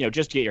your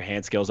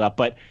hand skills up.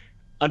 But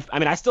I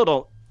mean, I still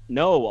don't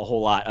know a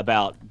whole lot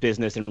about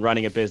business and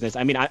running a business.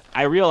 I mean,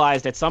 I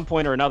realized at some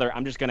point or another,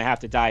 I'm just going to have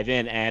to dive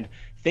in, and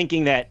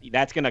thinking that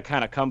that's going to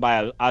kind of come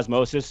by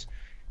osmosis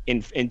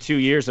in 2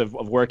 years of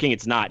working,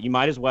 it's not. You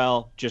might as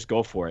well just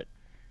go for it.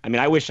 I mean,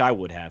 I wish I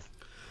would have.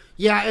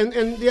 Yeah,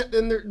 and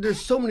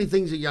there's so many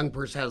things a young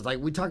person has. Like,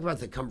 we talk about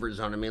the comfort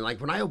zone. I mean, like,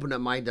 when I opened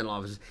up my dental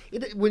office,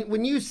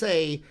 when you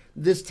say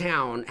this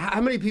town, how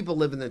many people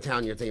live in the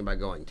town you're thinking about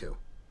going to?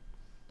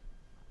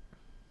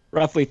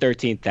 Roughly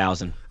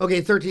 13,000.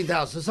 Okay,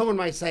 13,000. So someone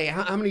might say,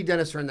 how many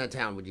dentists are in that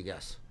town, would you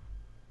guess?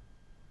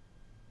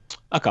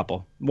 A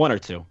couple. One or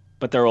two,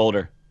 but they're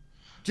older.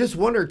 Just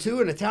one or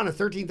two in a town of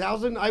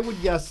 13,000? I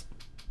would guess.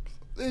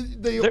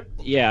 There's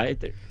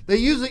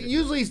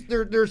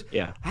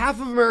half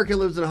of America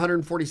lives in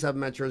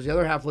 147 metros. The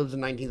other half lives in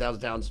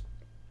 19,000 towns.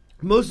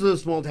 Most of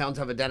those small towns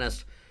have a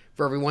dentist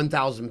for every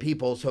 1,000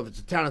 people. So if it's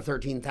a town of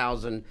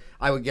 13,000,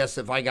 I would guess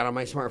if I got on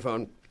my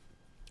smartphone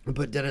and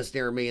put dentist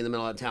near me in the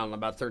middle of the town,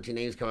 about 13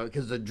 names come up,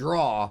 because the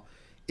draw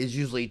is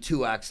usually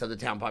 2x of the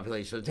town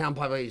population. So the town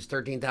population is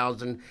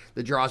 13,000.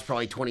 The draw is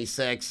probably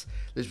 26.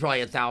 There's probably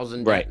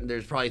 1,000. Right.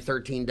 There's probably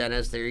 13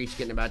 dentists. They're each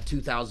getting about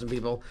 2,000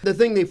 people. The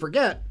thing they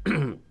forget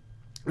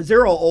is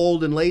they're all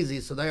old and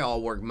lazy, so they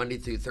all work Monday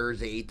through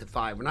Thursday, 8 to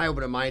 5. When I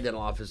opened up my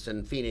dental office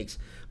in Phoenix,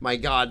 my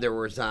God, there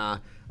was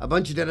a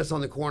bunch of dentists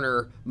on the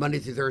corner Monday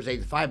through Thursday,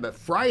 8 to 5. But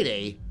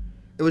Friday,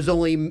 it was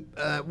only,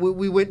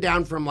 we went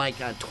down from like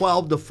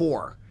 12 to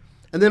 4.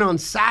 And then on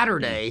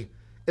Saturday,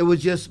 it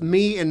was just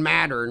me and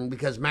Mattern,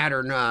 because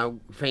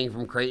Mattern came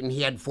from Creighton.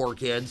 He had 4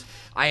 kids.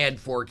 I had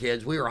 4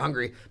 kids. We were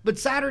hungry. But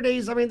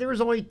Saturdays, I mean, there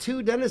was only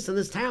 2 dentists in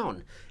this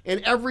town. And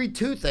every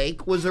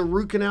toothache was a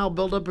root canal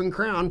buildup and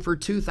crown for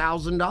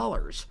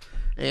 $2,000.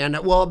 And,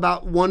 well,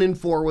 about 1 in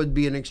 4 would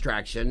be an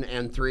extraction,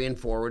 and 3 in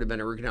 4 would have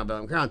been a root canal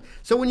buildup and crown.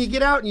 So when you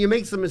get out and you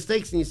make some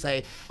mistakes and you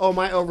say, oh,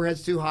 my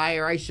overhead's too high,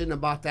 or I shouldn't have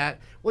bought that.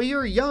 Well,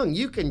 you're young.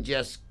 You can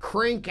just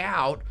crank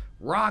out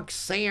rock,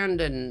 sand,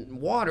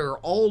 and water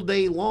all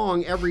day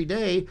long, every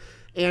day.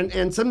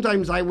 And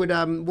sometimes I would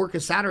work a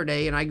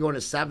Saturday, and I go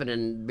into 7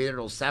 and be there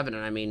till 7.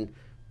 And I mean,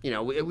 you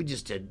know, it would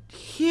just did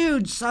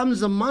huge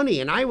sums of money.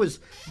 And I was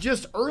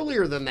just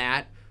earlier than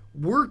that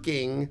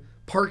working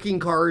parking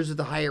cars at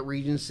the Hyatt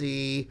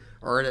Regency,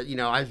 or at,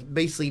 I was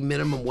basically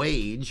minimum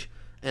wage.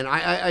 And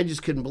I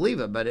just couldn't believe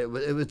it. But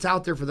it's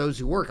out there for those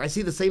who work. I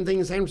see the same thing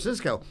in San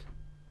Francisco,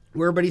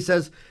 where everybody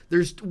says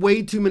there's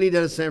way too many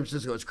dentists in San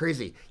Francisco. It's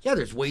crazy. Yeah,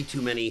 there's way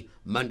too many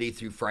Monday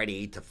through Friday,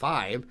 8 to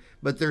 5,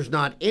 but there's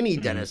not any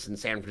dentists in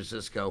San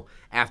Francisco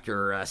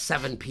after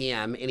 7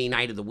 p.m. any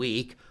night of the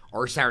week,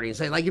 or Saturday and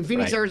Sunday. Like in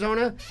Phoenix,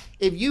 Arizona,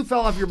 if you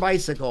fell off your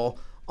bicycle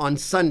on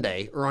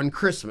Sunday or on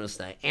Christmas,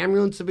 the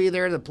ambulance would be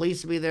there, the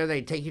police would be there,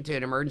 they'd take you to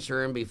an emergency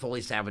room and be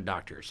fully staffed with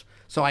doctors.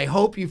 So I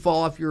hope you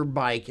fall off your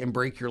bike and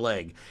break your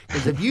leg.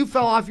 Because if you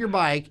fell off your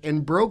bike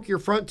and broke your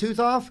front tooth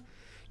off,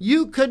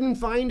 you couldn't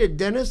find a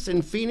dentist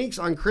in Phoenix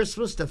on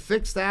Christmas to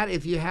fix that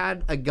if you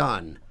had a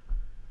gun.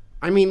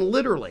 I mean,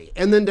 literally.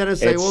 And then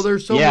dentists say, well,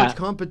 there's so much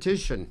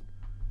competition.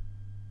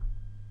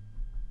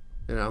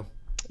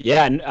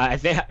 Yeah, and I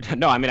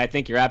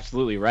think you're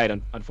absolutely right.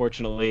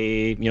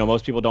 Unfortunately,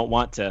 most people don't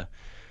want to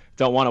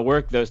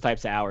work those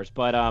types of hours.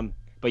 But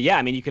yeah,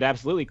 I mean, you could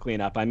absolutely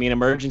clean up. I mean,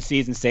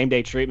 emergencies and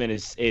same-day treatment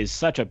is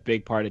such a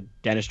big part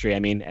of dentistry. I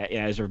mean,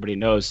 as everybody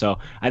knows. So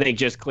I think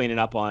just cleaning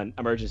up on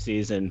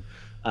emergencies and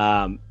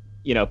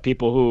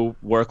people who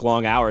work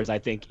long hours, I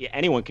think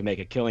anyone can make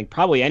a killing,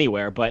 probably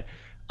anywhere. But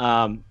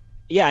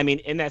yeah, I mean,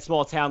 in that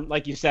small town,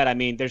 like you said, I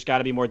mean, there's got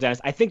to be more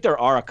dentists. I think there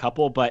are a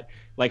couple, but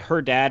like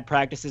her dad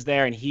practices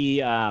there, and he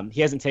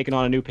hasn't taken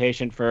on a new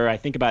patient for I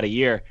think about a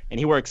year, and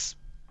he works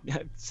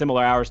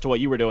similar hours to what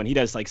you were doing. He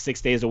does like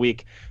 6 days a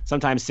week,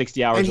 sometimes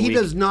 60 hours a week. And he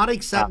does not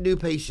accept new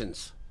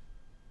patients.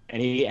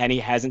 and he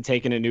hasn't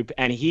taken a new,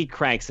 and he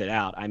cranks it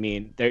out. I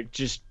mean,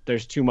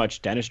 there's too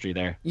much dentistry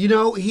there. You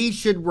know, he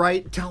should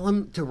tell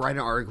him to write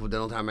an article with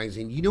Dental Time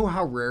magazine. You know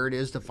how rare it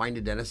is to find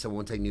a dentist that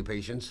won't take new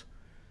patients?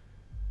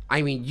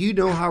 I mean, you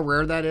know how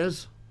rare that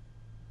is?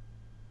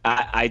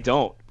 I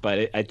don't, but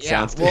it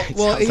sounds.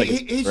 Well,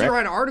 he should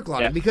write an article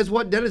on it, because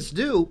what dentists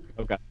do.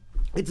 Okay.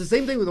 It's the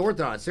same thing with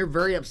orthodontists. They're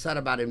very upset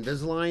about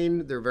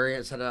Invisalign. They're very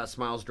upset about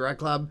Smiles Direct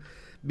Club,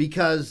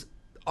 because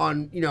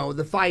on, you know,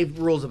 the 5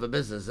 rules of a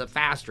business: is it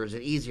faster? Is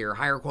it easier?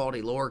 Higher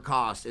quality? Lower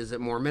cost? Is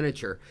it more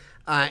miniature?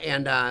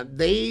 And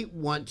they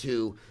want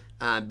to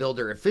build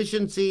their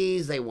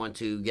efficiencies. They want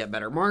to get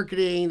better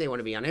marketing. They want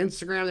to be on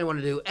Instagram. They want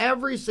to do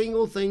every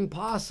single thing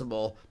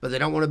possible, but they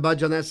don't want to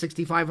budge on that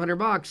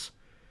 $6,500.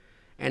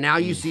 And now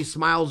you see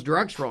Smiles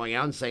Directs rolling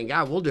out and saying,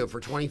 "God, we'll do it for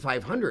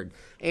 $2,500."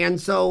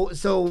 And so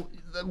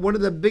one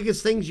of the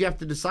biggest things you have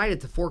to decide at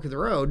the fork of the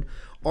road: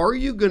 are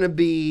you going to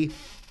be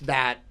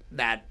that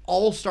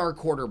all-star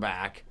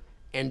quarterback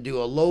and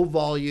do a low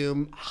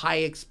volume, high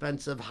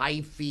expensive,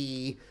 high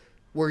fee,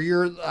 where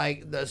you're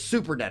like the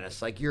super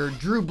dentist, like you're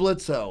Drew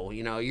Bledsoe,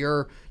 you know,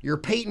 you're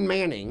Peyton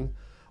Manning?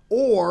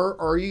 Or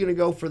are you going to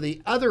go for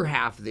the other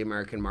half of the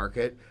American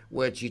market,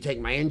 which you take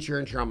my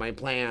insurance, you're on my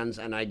plans,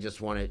 and I just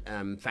want it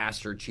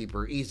faster,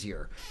 cheaper,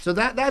 easier? So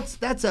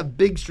that's a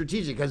big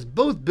strategic, because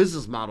both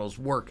business models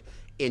work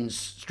in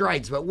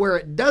strides. But where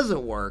it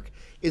doesn't work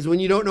is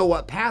when you don't know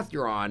what path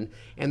you're on,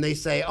 and they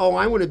say, "Oh,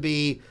 I want to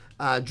be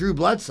Drew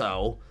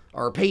Bledsoe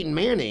or Peyton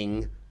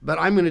Manning, but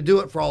I'm going to do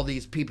it for all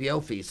these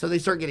PPO fees." So they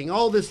start getting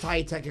all this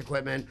high-tech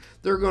equipment.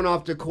 They're going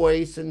off to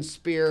Coyce and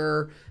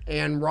Spear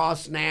and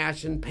Ross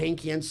Nash and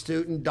Pankey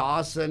Institute and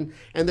Dawson,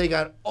 and they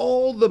got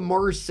all the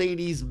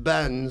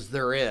Mercedes-Benz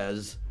there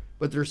is,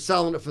 but they're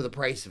selling it for the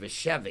price of a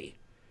Chevy.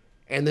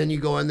 And then you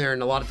go in there,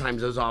 and a lot of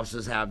times those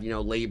offices have, you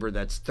know, labor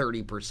that's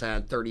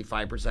 30%,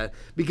 35%,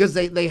 because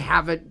they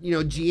have it. You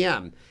know,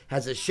 GM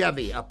has a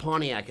Chevy, a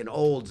Pontiac, an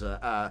Olds,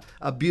 a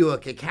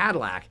Buick, a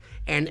Cadillac,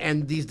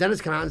 and these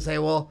dentists come out and say,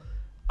 "Well,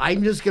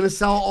 I'm just going to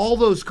sell all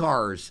those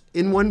cars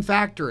in one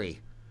factory."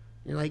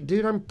 You're like,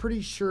 dude, I'm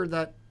pretty sure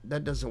that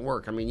doesn't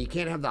work. I mean, you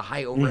can't have the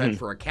high overhead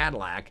for a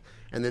Cadillac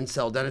and then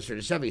sell dentistry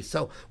to Chevy.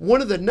 So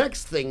one of the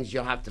next things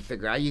you'll have to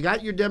figure out, you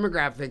got your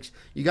demographics,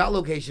 you got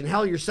location.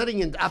 Hell, you're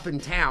sitting up in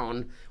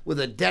town with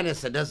a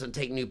dentist that doesn't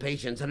take new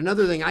patients. And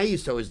another thing I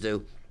used to always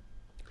do,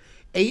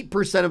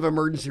 8% of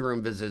emergency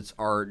room visits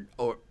are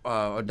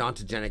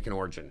odontogenic in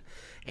origin.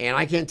 And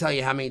I can't tell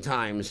you how many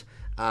times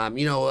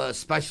you know, a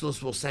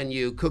specialist will send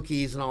you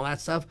cookies and all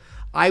that stuff.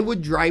 I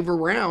would drive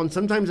around.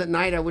 Sometimes at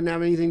night I wouldn't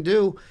have anything to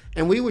do,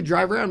 and we would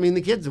drive around, me and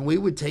the kids, and we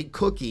would take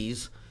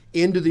cookies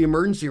into the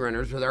emergency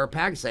renters with our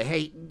packs. Say,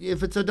 "Hey,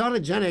 if it's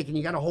odontogenic and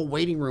you got a whole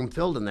waiting room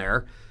filled in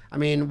there, I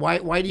mean,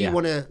 why do you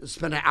want to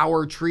spend an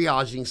hour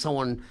triaging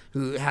someone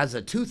who has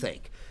a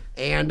toothache?"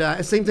 And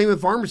same thing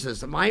with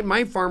pharmacists.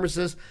 My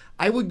pharmacist,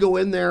 I would go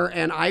in there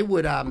and I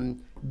would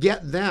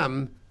get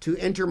them to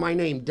enter my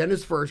name,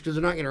 dentist first, because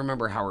they're not going to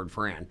remember Howard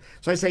Farran.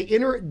 So I say,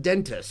 enter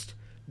dentist,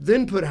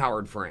 then put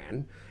Howard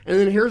Farran, and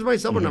then here's my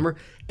cell phone number.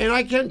 And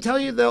I can't tell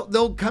you,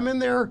 they'll come in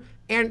there,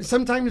 and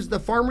sometimes the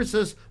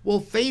pharmacist will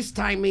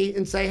FaceTime me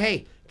and say,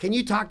 "Hey, can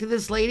you talk to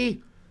this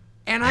lady?"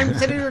 And I'm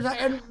sitting there,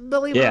 and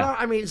believe it or not,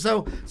 I mean,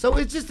 so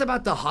it's just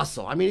about the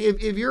hustle. I mean,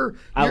 if you're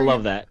I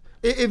love that.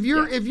 If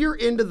you're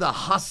into the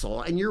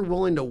hustle and you're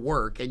willing to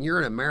work and you're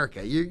in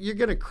America, you're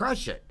going to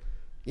crush it.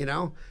 You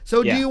know,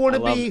 so do you want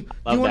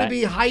to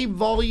be high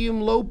volume,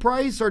 low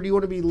price, or do you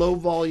want to be low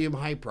volume,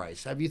 high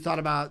price? Have you thought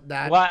about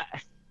that? Well,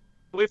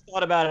 we've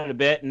thought about it a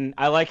bit, and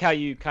I like how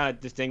you kind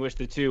of distinguish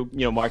the two,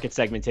 you know, market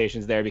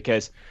segmentations there,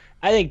 because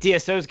I think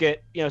DSOs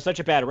get, you know, such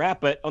a bad rap,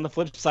 but on the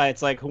flip side,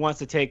 it's like, who wants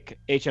to take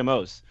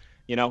HMOs?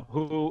 You know,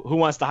 who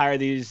wants to hire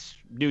these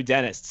new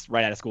dentists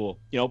right out of school?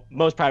 You know,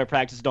 most private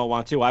practices don't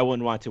want to. I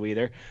wouldn't want to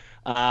either.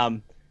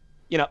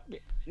 You know,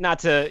 not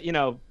to you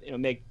know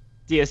make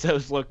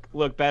DSOs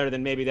look better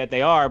than maybe that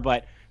they are,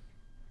 but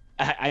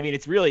I mean,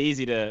 it's really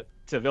easy to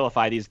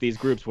vilify these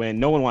groups when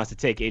no one wants to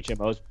take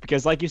HMOs,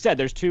 because, like you said,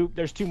 there's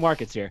two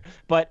markets here.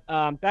 But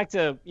back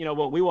to, you know,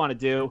 what we want to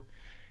do.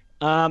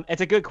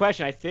 It's a good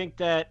question. I think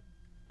that,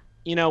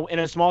 you know, in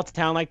a small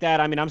town like that,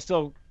 I mean,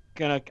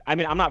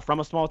 I'm not from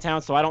a small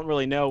town, so I don't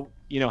really know,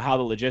 you know, how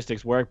the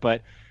logistics work,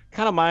 but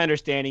kind of my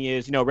understanding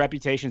is, you know,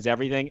 reputation's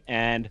everything,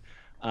 and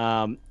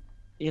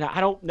you know,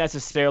 I don't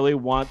necessarily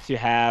want to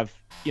have,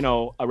 you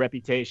know, a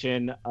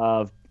reputation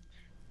of,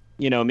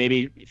 you know,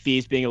 maybe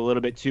fees being a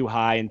little bit too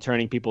high and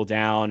turning people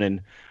down.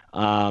 And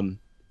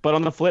but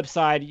on the flip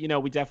side, you know,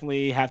 we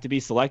definitely have to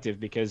be selective,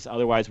 because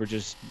otherwise we're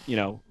just, you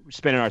know,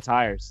 spinning our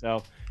tires.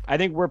 So I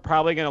think we're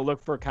probably going to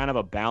look for kind of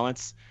a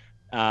balance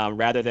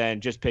rather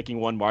than just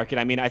picking one market.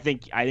 I mean, I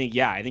think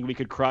we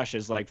could crush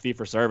as like fee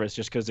for service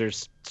just because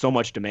there's so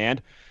much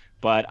demand,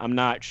 but I'm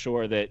not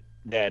sure that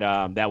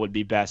would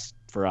be best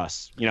for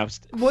us, you know.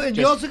 Well, and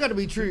you also got to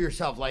be true to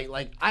yourself.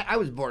 Like I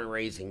was born and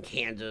raised in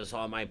Kansas.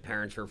 All my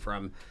parents are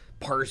from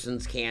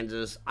Parsons,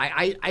 Kansas.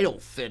 I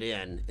don't fit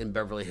in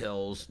Beverly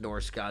Hills,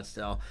 North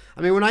Scottsdale.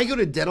 I mean, when I go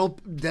to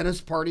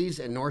dentist parties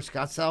in North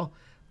Scottsdale,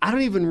 I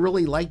don't even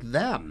really like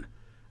them.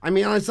 I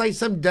mean, it's like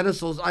some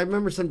dentists. I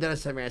remember some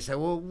dentist told me, I said,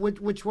 well,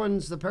 which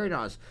one's the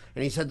periodontalist?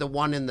 And he said the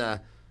one in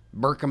the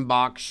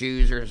Birkenbach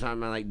shoes or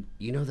something. I'm like,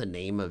 you know the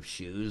name of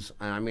shoes?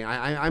 I mean,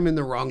 I'm in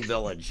the wrong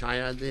village.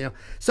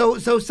 So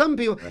some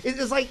people,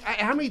 it's like,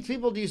 how many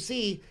people do you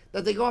see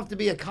that they go off to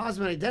be a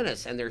cosmetic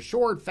dentist and they're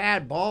short,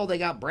 fat, bald, they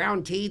got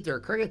brown teeth, they're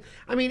crooked.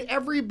 I mean,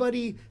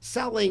 everybody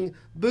selling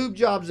boob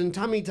jobs and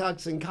tummy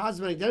tucks and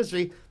cosmetic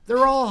dentistry,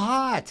 they're all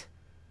hot.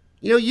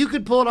 You know, you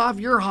could pull it off,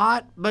 you're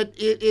hot, but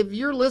if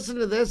you're listening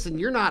to this and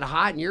you're not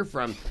hot and you're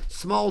from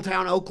small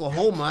town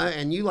Oklahoma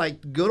and you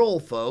like good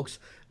old folks,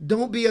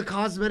 don't be a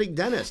cosmetic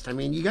dentist. I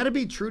mean, you got to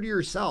be true to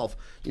yourself,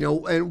 you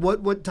know, and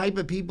what type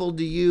of people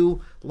do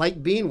you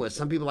like being with?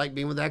 Some people like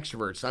being with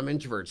extroverts, some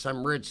introverts,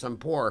 some rich, some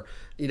poor.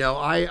 You know,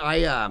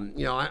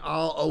 I'll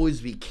always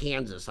be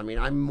Kansas. I mean,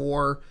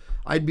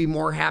 I'd be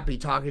more happy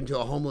talking to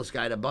a homeless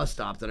guy at a bus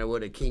stop than I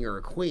would a king or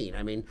a queen.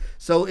 I mean,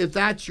 so if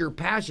that's your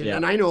passion,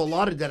 and I know a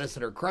lot of dentists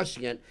that are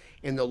crushing it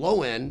in the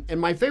low end,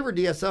 and my favorite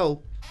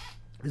DSO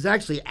is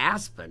actually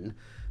Aspen,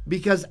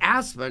 because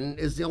Aspen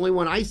is the only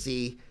one I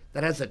see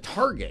that has a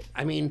target.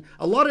 I mean,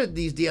 a lot of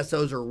these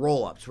DSOs are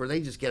roll-ups where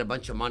they just get a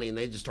bunch of money and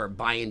they just start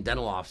buying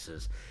dental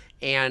offices.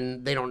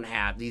 And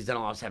these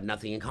dental offices have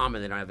nothing in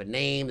common. They don't have a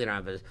name. They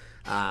don't have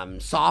a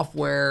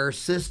software,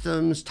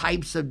 systems,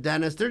 types of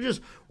dentists. They're just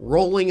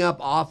rolling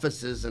up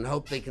offices and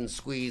hope they can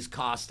squeeze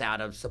cost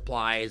out of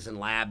supplies and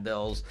lab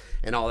bills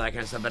and all that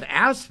kind of stuff. But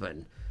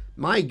Aspen,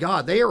 my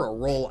God, they are a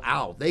roll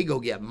out. They go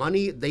get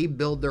money. They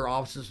build their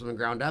offices from the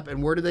ground up.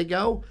 And where do they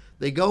go?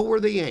 They go where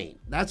they ain't.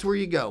 That's where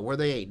you go, where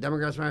they ain't.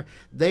 Demographics matter.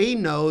 They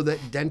know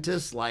that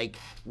dentists like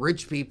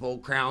rich people,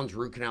 crowns,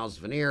 root canals,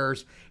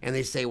 veneers, and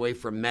they stay away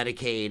from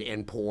Medicaid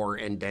and poor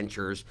and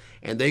dentures.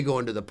 And they go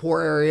into the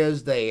poor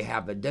areas. They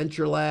have a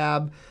denture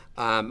lab.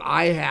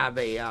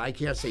 I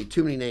can't say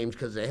too many names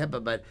because of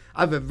HIPAA, but I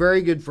have a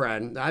very good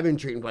friend. I've been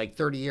treating for like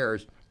 30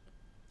 years.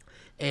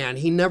 And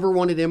he never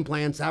wanted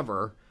implants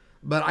ever.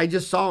 But I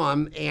just saw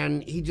him,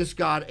 and he just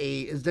got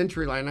his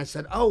dentistry line. And I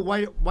said, oh,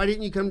 why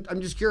didn't you come? I'm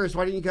just curious.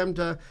 Why didn't you come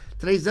to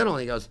today's dental?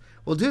 And he goes,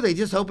 well, dude, they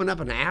just opened up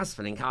in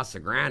Aspen and cost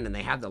 $1,000, and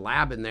they had the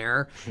lab in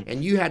there,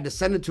 and you had to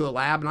send it to a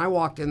lab. And I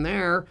walked in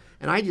there,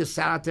 and I just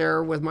sat out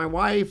there with my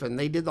wife, and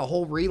they did the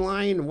whole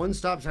reline and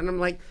one-stop. And I'm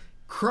like,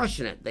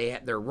 crushing it.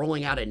 They're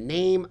rolling out a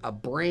name, a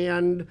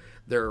brand.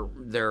 They're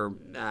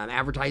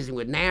advertising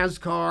with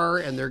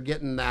NASCAR, and they're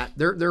getting that.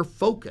 They're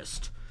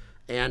focused.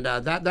 And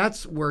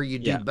that's where you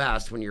do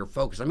best when you're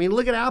focused. I mean,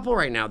 look at Apple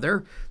right now.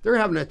 They're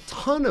having a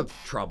ton of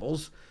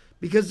troubles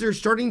because they're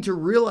starting to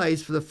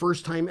realize for the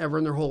first time ever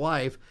in their whole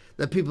life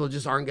that people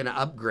just aren't going to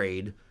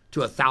upgrade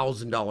to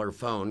 $1,000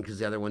 phone because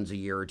the other one's a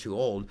year or two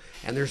old.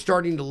 And they're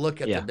starting to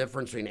look at the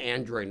difference between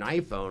Android and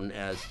iPhone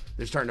as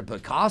they're starting to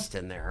put cost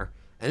in there.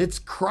 And it's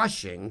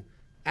crushing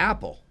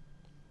Apple.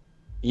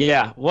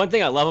 Yeah. One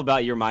thing I love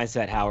about your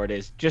mindset, Howard,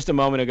 is just a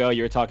moment ago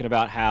you were talking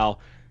about how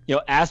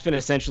Aspen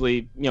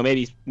essentially,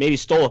 maybe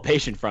stole a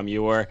patient from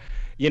you, or,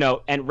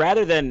 and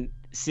rather than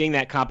seeing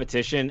that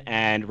competition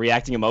and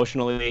reacting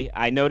emotionally,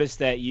 I noticed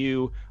that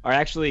you are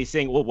actually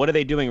saying, well, what are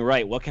they doing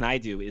right? What can I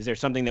do? Is there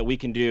something that we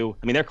can do?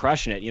 I mean, they're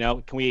crushing it.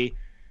 Can we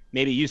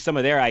maybe use some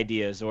of their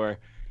ideas? Or,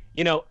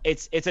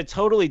 it's a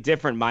totally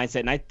different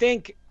mindset. And I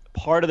think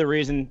part of the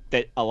reason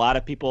that a lot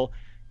of people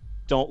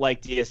don't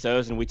like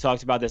DSOs, and we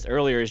talked about this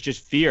earlier, is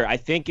just fear. I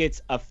think it's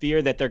a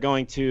fear that they're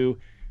going to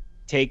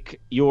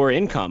take your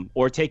income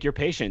or take your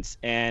patients.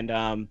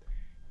 And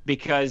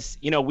because,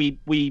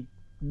 we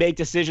make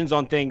decisions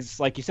on things,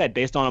 like you said,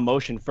 based on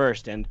emotion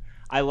first. And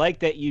I like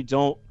that you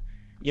don't,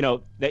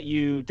 that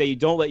you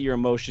don't let your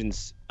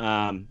emotions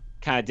kind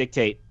of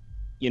dictate,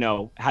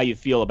 how you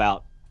feel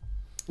about,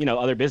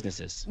 other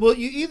businesses. Well,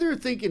 you either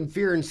think in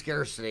fear and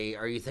scarcity,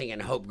 or you think in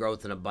hope,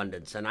 growth, and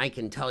abundance. And I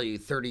can tell you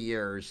 30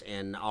 years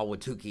in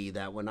Ahwatukee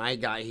that when I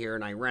got here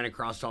and I ran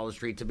across all the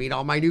street to meet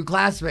all my new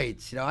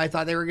classmates, I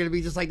thought they were going to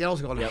be just like dental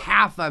school. And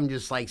half of them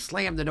just like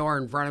slammed the door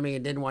in front of me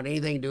and didn't want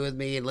anything to do with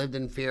me and lived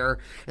in fear.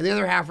 And the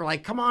other half were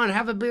like, come on,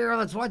 have a beer,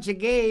 let's watch a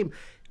game.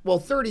 Well,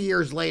 30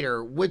 years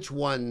later, which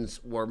ones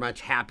were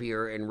much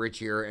happier and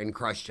richer and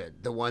crushed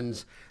it? The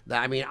ones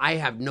that, I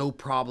have no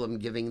problem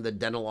giving the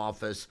dental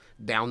office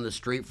down the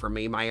street from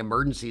me my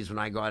emergencies when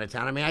I go out of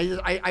town.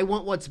 I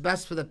want what's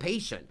best for the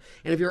patient.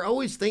 And if you're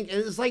always thinking,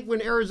 it's like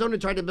when Arizona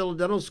tried to build a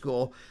dental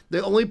school,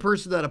 the only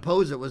person that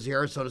opposed it was the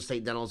Arizona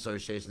State Dental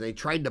Association. They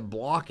tried to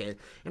block it.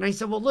 And I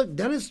said, well, look,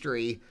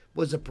 dentistry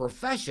was a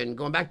profession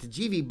going back to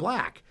G.V.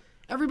 Black.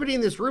 Everybody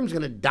in this room is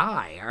going to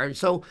die. All right?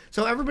 So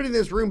everybody in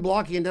this room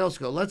blocking in dental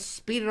school, let's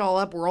speed it all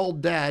up. We're all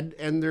dead,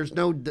 and there's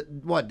no,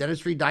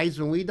 dentistry dies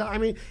when we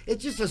die?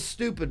 It's just a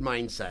stupid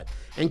mindset.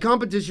 And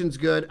competition's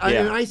good.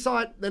 And I saw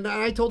it, and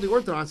I told the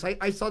orthodontist,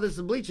 I saw this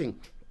in bleaching.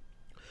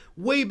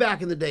 Way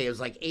back in the day, it was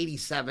like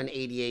 87,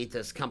 88,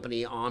 this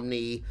company,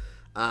 Omni,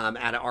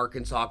 out of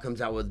Arkansas,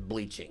 comes out with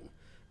bleaching.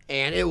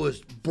 And it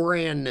was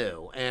brand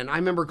new. And I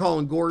remember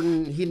calling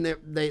Gordon.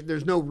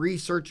 There's no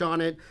research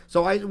on it.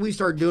 So we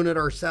started doing it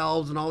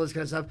ourselves and all this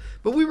kind of stuff.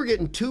 But we were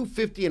getting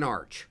 $250 an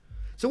arch.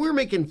 So we were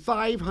making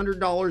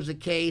 $500 a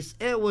case.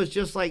 It was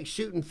just like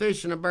shooting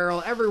fish in a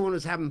barrel. Everyone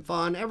was having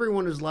fun.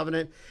 Everyone was loving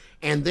it.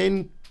 And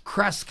then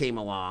Crest came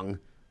along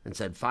and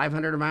said,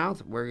 500 a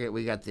mouth?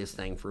 We got this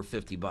thing for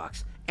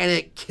 $50. And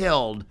it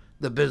killed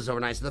the business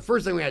overnight. So the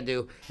first thing we had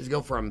to do is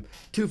go from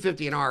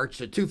 $250 an arch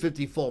to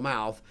 $250 full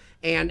mouth.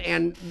 And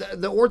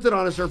the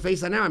orthodontists are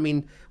facing that now. I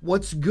mean,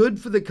 what's good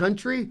for the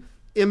country?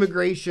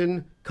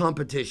 Immigration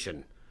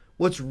competition.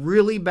 What's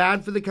really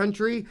bad for the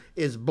country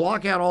is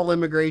block out all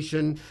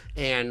immigration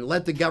and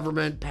let the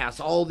government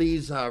pass all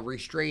these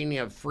restraining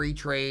of free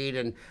trade,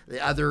 and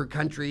the other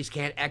countries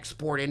can't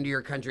export into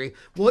your country.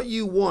 What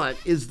you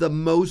want is the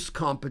most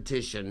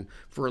competition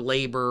for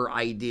labor,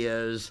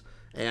 ideas.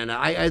 And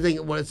I think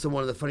it's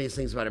one of the funniest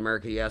things about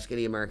America. You ask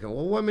any American,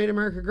 well, what made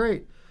America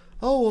great?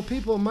 Oh, well,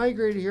 people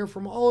migrated here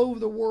from all over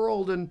the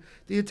world, and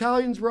the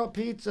Italians brought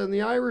pizza, and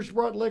the Irish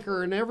brought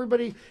liquor, and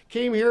everybody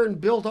came here and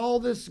built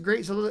all this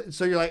great.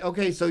 So you're like,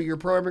 okay, so you're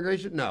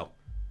pro-immigration? No,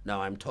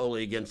 I'm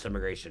totally against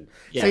immigration.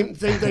 Yeah. Same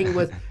thing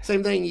with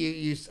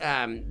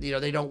you know,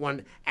 they don't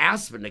want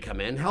Aspen to come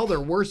in. Hell,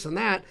 they're worse than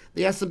that.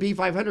 The S&P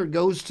 500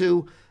 goes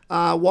to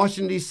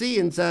Washington D.C.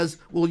 and says,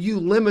 will you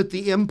limit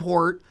the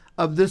import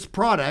of this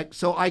product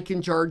so I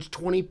can charge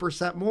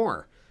 20%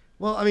 more?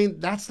 Well, I mean,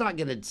 that's not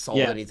going to solve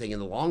anything in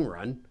the long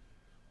run.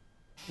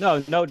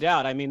 No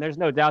doubt. I mean, there's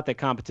no doubt that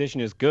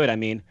competition is good. I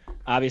mean,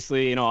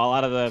 obviously, you know, a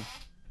lot of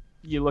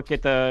you look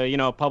at the, you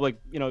know, public,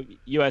 you know,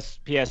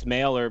 USPS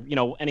mail, or, you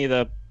know, any of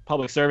the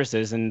public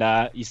services, and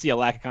you see a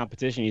lack of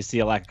competition, you see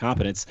a lack of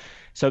competence.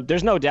 So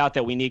there's no doubt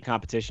that we need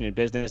competition in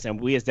business,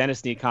 and we as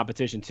dentists need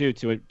competition too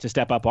to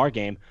step up our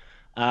game.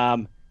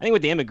 I think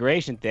with the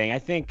immigration thing, I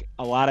think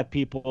a lot of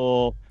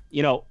people,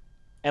 you know,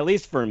 at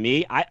least for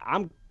me,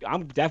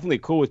 I'm definitely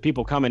cool with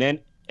people coming in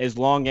as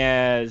long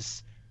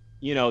as,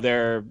 you know,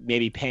 they're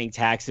maybe paying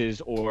taxes,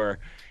 or,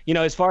 you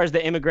know, as far as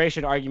the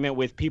immigration argument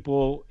with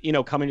people, you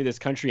know, coming to this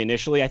country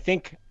initially, I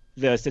think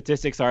the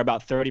statistics are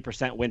about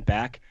 30% went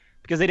back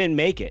because they didn't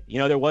make it. You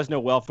know, there was no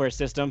welfare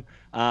system.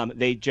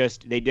 They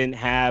didn't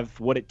have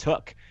what it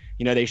took.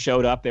 You know, they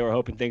showed up, they were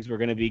hoping things were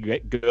going to be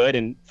good.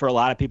 And for a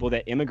lot of people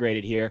that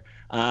immigrated here,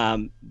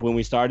 when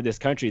we started this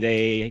country,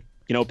 they,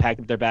 you know, packed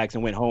up their bags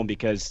and went home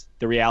because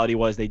the reality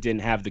was they didn't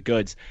have the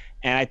goods.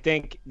 And I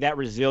think that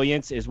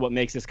resilience is what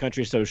makes this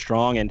country so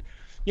strong. And,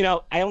 you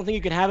know, I don't think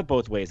you can have it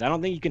both ways. I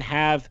don't think you can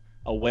have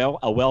a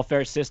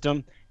welfare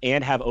system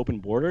and have open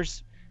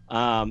borders.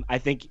 I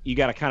think you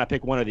got to kind of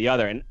pick one or the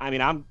other. And I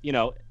mean, you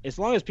know, as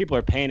long as people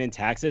are paying in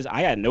taxes,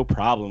 I had no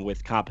problem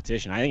with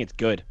competition. I think it's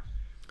good.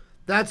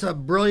 That's a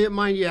brilliant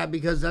mind you have,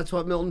 because that's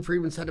what Milton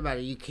Friedman said about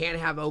it. You can't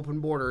have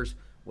open borders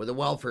with a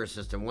welfare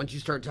system. Once you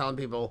start telling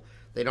people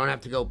they don't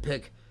have to go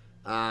pick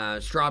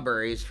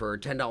strawberries for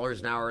 $10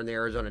 an hour in the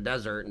Arizona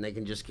desert and they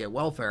can just get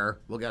welfare,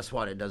 well, guess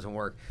what? It doesn't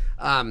work.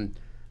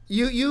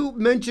 You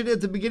mentioned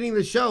at the beginning of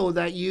the show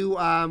that you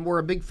were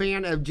a big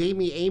fan of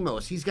Jamie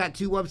Amos. He's got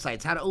two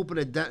websites: how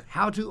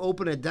to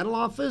open a dental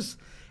office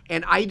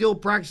and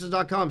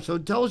idealpractices.com. So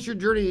tell us your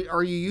journey.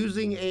 Are you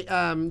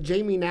using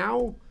Jamie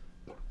now?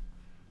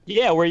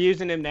 Yeah, we're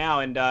using him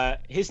now, and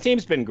his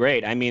team's been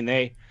great. I mean,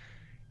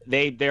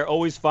 they're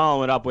always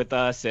following up with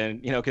us,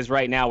 and, you know, because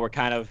right now we're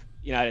kind of,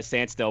 you know, at a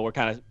standstill. We're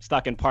kind of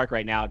stuck in park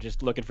right now,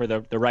 just looking for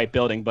the right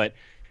building. But,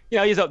 you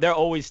know, they're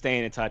always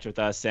staying in touch with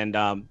us, and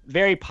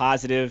very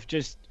positive,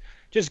 just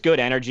good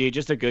energy,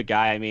 just a good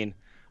guy. I mean,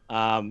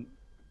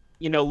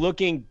 you know,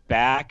 looking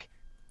back,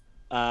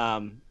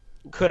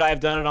 could I have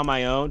done it on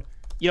my own?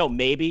 You know,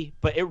 maybe,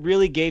 but it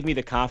really gave me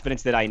the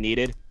confidence that I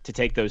needed to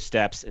take those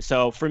steps.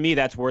 So for me,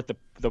 that's worth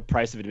the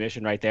price of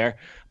admission right there.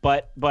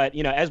 But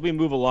you know, as we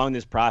move along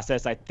this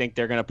process, I think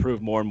they're going to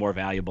prove more and more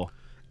valuable.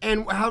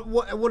 And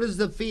what is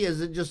the fee? Is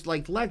it just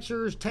like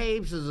lectures,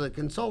 tapes? Is it a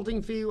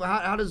consulting fee?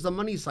 How does the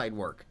money side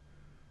work?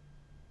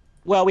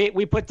 Well,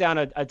 we put down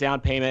a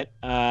down payment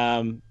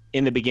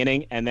in the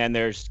beginning, and then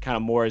there's kind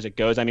of more as it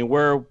goes. I mean,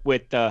 we're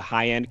with the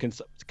high-end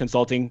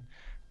consulting,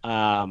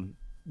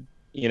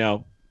 you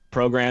know,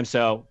 program.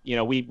 So, you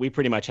know, we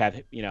pretty much have,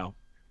 you know,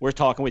 we're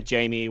talking with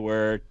Jamie.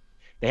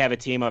 They have a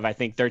team of, I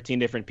think, 13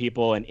 different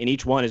people, and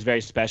each one is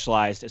very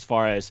specialized as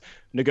far as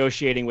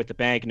negotiating with the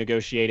bank,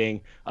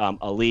 negotiating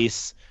a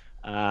lease,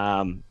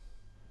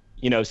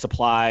 you know,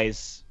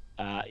 supplies,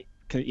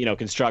 you know,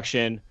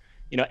 construction,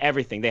 you know,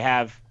 everything. They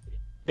have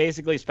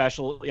basically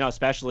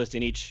specialists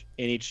in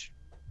each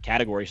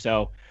category.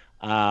 So,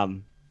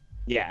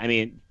 yeah, I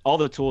mean, all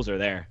the tools are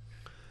there.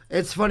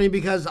 It's funny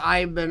because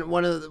I've been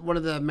one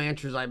of the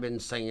mantras I've been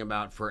saying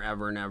about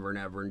forever and ever and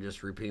ever, and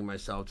just repeating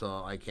myself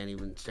till I can't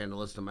even stand to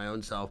listen to my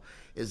own self,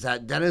 is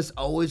that dentists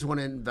always want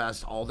to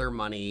invest all their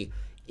money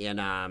in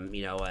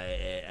you know,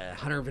 a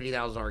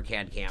 $150,000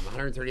 CAD cam,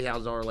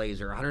 $130,000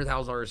 laser, $100,000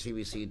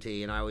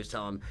 CBCT, and I always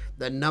tell them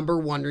the number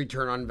one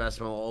return on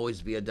investment will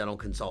always be a dental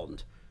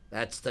consultant.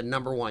 That's the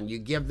number one. You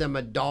give them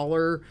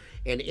 $1,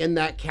 and in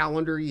that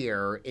calendar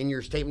year, in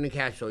your statement of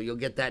cash flow, you'll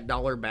get that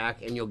dollar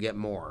back, and you'll get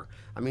more.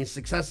 I mean,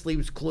 success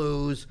leaves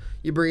clues.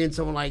 You bring in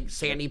someone like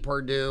Sandy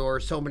Perdue or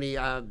so many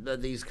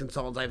these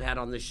consultants I've had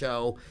on the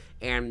show,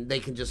 and they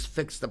can just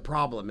fix the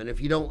problem. And if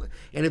you don't,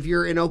 and if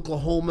you're in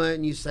Oklahoma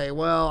and you say,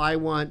 well, I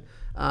want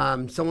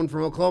someone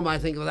from Oklahoma, I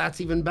think, well,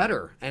 that's even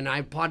better. And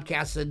I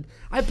podcasted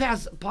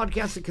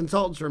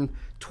consultants from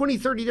 20,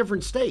 30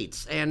 different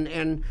states.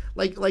 And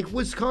like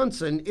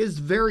Wisconsin is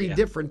very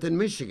different than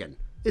Michigan.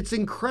 It's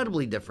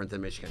incredibly different than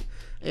Michigan.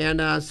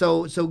 And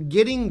so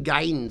getting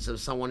guidance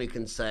of someone who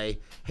can say,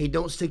 hey,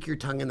 don't stick your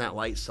tongue in that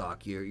light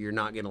sock. You're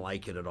not going to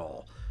like it at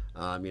all.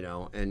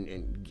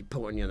 And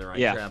putting you in the right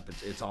trap.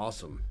 It's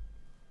awesome.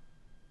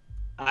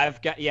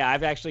 I've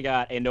actually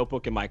got a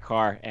notebook in my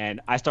car,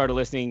 and I started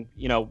listening,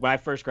 when I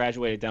first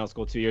graduated dental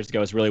school 2 years ago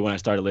is really when I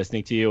started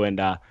listening to you. And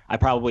I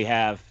probably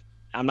have,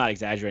 I'm not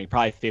exaggerating,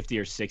 probably 50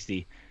 or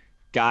 60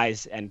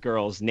 guys and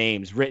girls'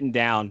 names written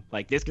down,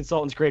 like, this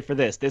consultant's great for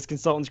this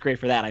consultant's great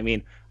for that. I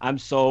mean, I'm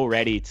so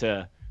ready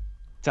to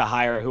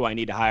hire who I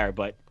need to hire,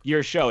 but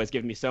your show has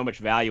given me so much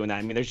value in that.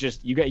 I mean, there's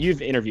just,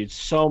 you've interviewed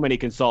so many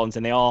consultants,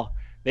 and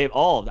they've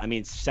all, I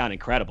mean, sound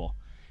incredible.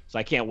 So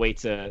I can't wait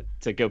to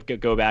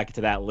go back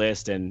to that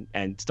list and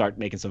start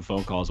making some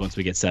phone calls once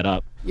we get set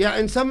up. Yeah,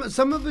 and some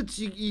of it's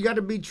you got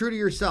to be true to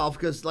yourself,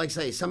 because, like,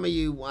 say, some of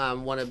you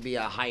want to be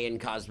a high-end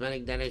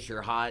cosmetic dentist.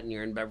 You're hot and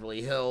you're in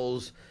Beverly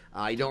Hills.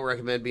 You don't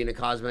recommend being a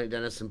cosmetic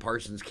dentist in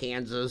Parsons,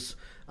 Kansas.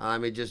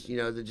 It just,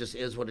 that just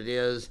is what it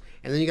is.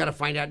 And then you got to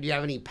find out, do you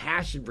have any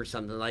passion for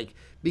something?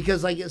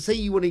 Because say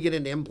you want to get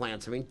into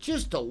implants. I mean,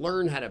 just to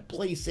learn how to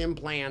place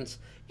implants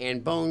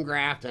and bone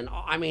graft, and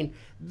I mean,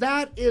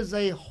 that is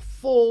a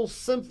full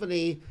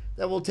symphony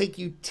that will take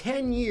you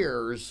 10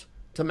 years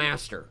to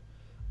master.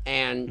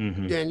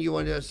 And then you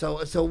want to,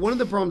 so one of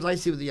the problems I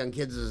see with the young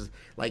kids is,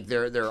 like,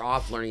 they're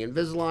off learning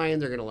Invisalign,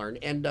 they're going to learn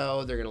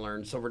endo, they're going to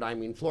learn silver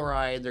diamine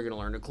fluoride, they're going to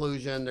learn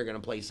occlusion, they're going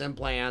to place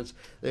implants,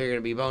 they're going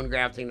to be bone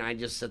grafting. And I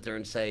just sit there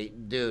and say,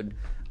 dude,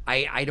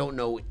 I don't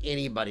know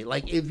anybody.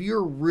 Like, if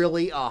you're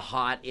really a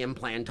hot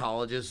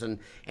implantologist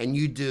and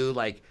you do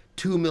like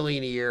 $2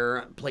 million a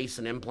year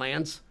placing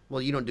implants,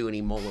 well, you don't do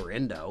any molar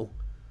endo.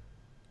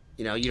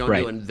 You don't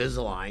do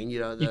Invisalign.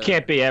 You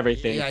can't be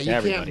everything. Yeah, you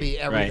can't be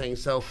everything.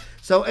 Right.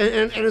 So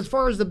and as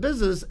far as the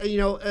business,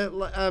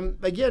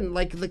 again,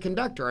 like the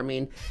conductor. I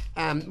mean,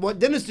 what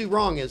dentists do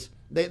wrong is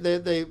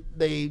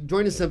they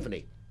join a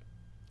symphony,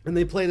 and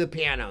they play the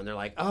piano, and they're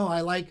like, oh,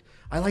 I like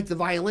the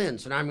violin,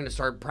 so now I'm going to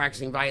start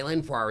practicing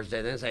violin 4 hours a day.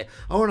 And then they say,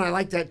 oh, and I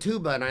like that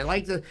tuba, and I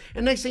like the,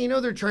 and next thing you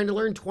know, they're trying to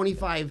learn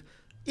 25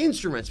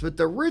 instruments. But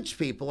the rich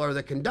people are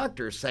the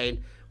conductors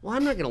saying, well,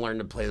 I'm not going to learn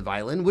to play the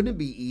violin. Wouldn't it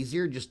be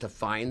easier just to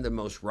find the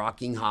most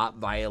rocking hot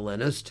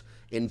violinist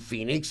in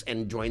Phoenix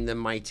and join them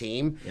my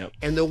team? Yep.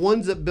 And the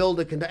ones that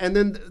build and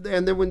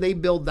then when they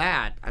build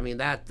that, I mean,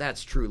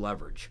 that's true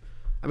leverage.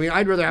 I mean,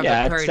 I'd rather have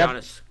a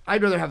periodontist.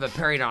 I'd rather have a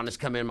periodontist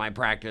come in my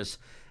practice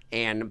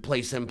and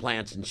place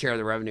implants and share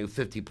the revenue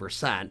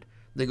 50%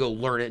 than go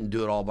learn it and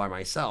do it all by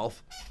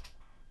myself.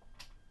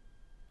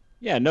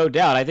 Yeah, no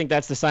doubt. I think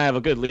that's the sign of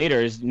a good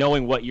leader, is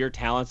knowing what your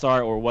talents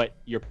are or what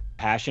your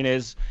passion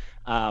is.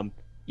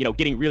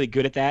 Getting really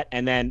good at that,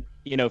 and then,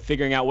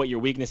 figuring out what your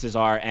weaknesses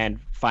are and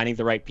finding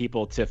the right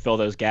people to fill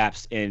those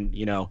gaps in,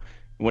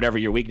 whatever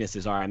your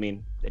weaknesses are. I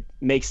mean, it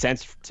makes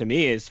sense to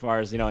me as far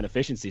as, an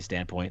efficiency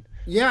standpoint.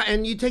 Yeah,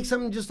 and you take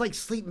something just like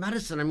sleep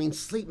medicine. I mean,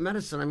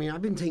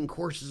 I've been taking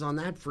courses on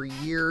that for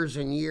years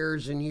and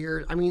years and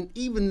years. I mean,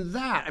 even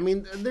that. I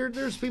mean,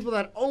 there's people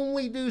that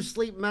only do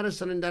sleep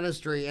medicine and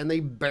dentistry, and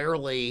they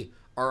barely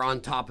are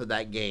on top of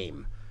that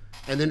game.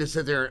 And then to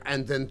sit there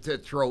and then to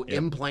throw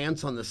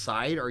implants on the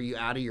side, are you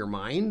out of your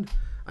mind?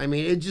 I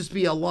mean, it'd just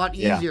be a lot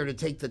easier to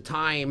take the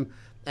time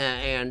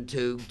and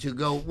to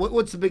go.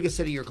 What's the biggest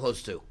city you're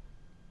close to?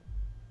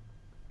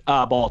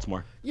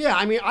 Baltimore. Yeah,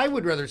 I mean, I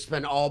would rather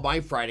spend all my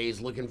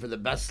Fridays looking for the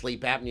best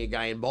sleep apnea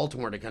guy in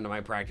Baltimore to come to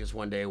my practice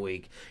one day a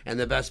week, and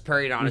the best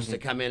periodontist to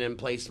come in and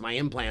place my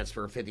implants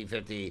for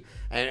 50-50,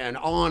 and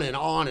on and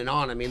on and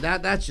on. I mean,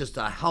 that's just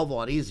a hell of a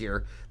lot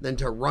easier than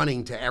to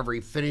running to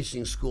every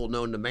finishing school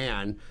known to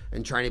man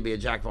and trying to be a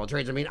jack of all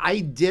trades. I mean, I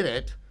did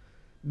it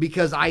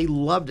because I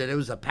loved it. It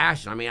was a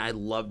passion. I mean, I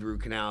loved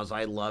root canals.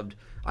 I loved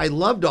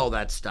all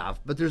that stuff.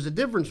 But there's a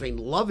difference between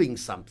loving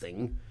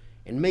something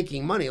and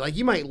making money. Like,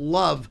 you might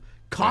love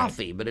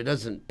coffee, but it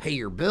doesn't pay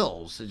your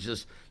bills. It's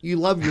just, you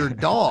love your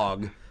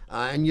dog,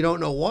 and you don't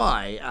know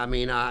why. I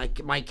mean,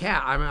 my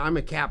cat, I'm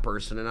a cat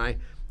person, and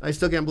I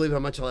still can't believe how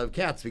much I love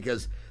cats,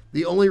 because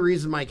the only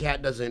reason my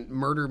cat doesn't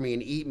murder me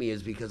and eat me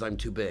is because I'm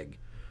too big.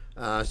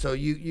 So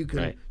you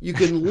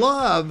can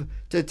love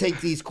to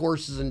take these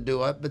courses and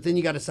do it, but then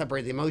you got to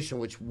separate the emotion,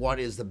 what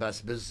is the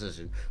best business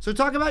decision. So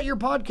talk about your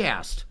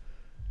podcast.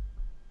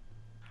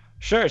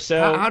 Sure.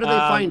 So how do they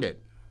find it?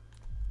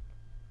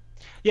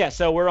 Yeah,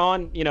 so we're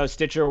on,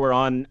 Stitcher. We're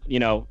on,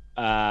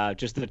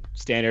 just the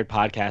standard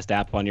podcast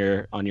app on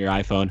your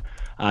iPhone.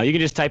 You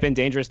can just type in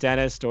Dangerous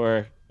Dentist,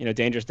 or,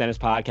 Dangerous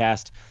Dentist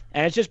podcast.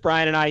 And it's just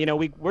Brian and I,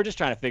 we're just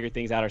trying to figure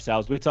things out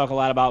ourselves. We talk a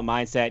lot about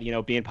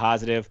mindset, being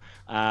positive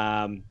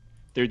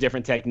through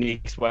different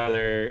techniques,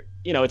 whether,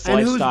 it's And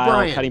who's lifestyle,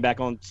 Brian? cutting back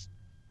on.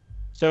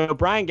 So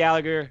Brian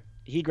Gallagher,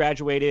 he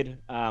graduated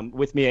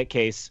with me at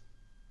Case.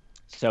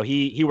 So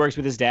he works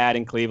with his dad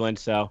in Cleveland.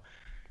 So,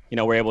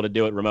 we're able to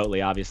do it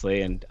remotely,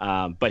 obviously. And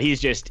but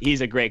he's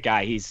a great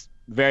guy. He's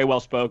very well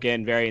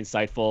spoken, very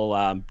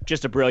insightful,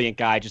 just a brilliant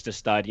guy, just a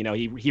stud.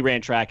 He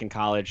ran track in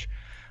college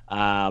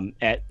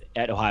at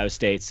Ohio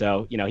State.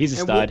 So, he's a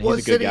stud.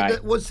 He's a good guy.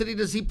 What city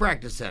does he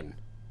practice in?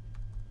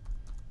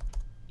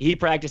 He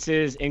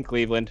practices in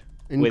Cleveland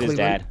with his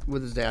dad.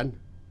 With his dad.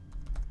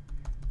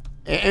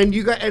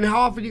 And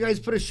how often do you guys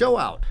put a show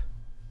out?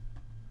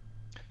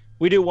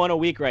 We do one a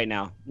week right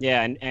now.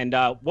 Yeah, and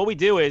what we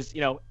do is,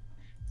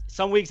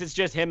 some weeks it's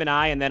just him and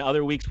I, and then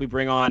other weeks we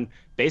bring on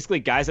basically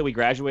guys that we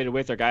graduated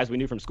with or guys we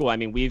knew from school. I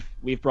mean,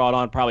 we've brought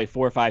on probably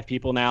 4 or 5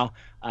 people now.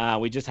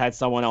 We just had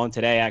someone on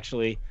today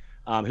actually,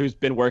 who's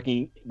been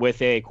working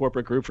with a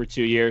corporate group for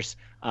 2 years.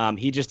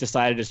 He just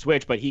decided to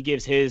switch, but he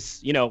gives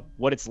his,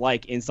 what it's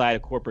like inside a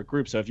corporate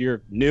group. So if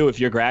you're new, if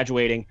you're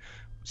graduating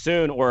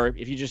soon, or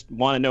if you just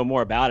want to know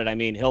more about it, I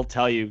mean, he'll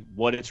tell you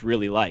what it's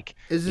really like.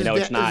 Is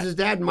his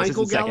dad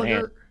Michael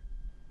Gallagher?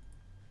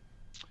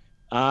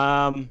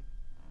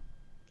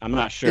 I'm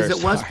not sure. Is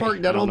it West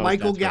Park Dental,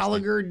 Michael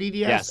Gallagher, DDS,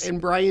 yes.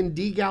 and Brian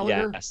D.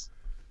 Gallagher? Yes.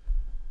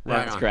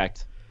 That's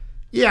correct.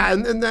 Yeah,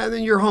 and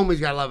then your homies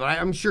gotta love it.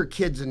 I'm sure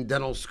kids in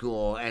dental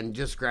school and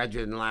just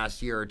graduated in the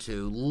last year or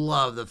two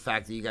love the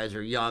fact that you guys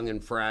are young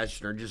and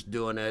fresh and are just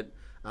doing it.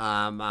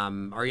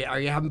 Are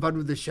you having fun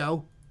with the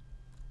show?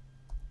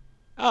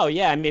 Oh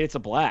yeah, I mean it's a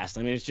blast.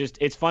 I mean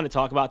it's fun to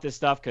talk about this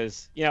stuff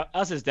because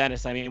us as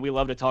dentists, I mean we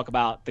love to talk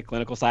about the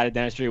clinical side of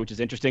dentistry, which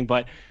is interesting.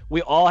 But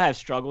we all have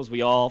struggles.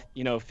 We all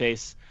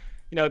face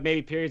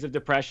maybe periods of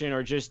depression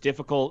or just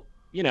difficult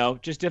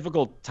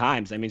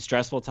times. I mean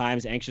stressful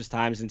times, anxious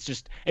times. And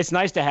it's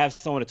nice to have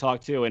someone to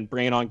talk to and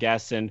bringing on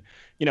guests and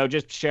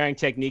just sharing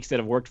techniques that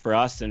have worked for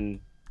us and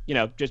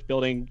just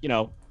building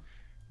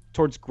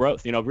towards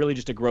growth. Really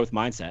just a growth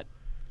mindset.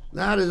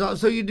 That is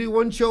so you do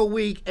one show a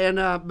week, and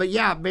but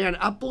yeah, man,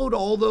 upload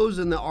all those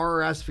in the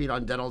RRS feed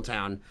on Dental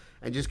Town,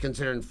 and just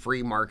considering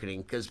free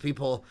marketing because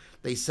people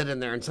they sit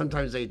in there and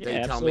sometimes they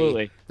tell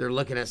me they're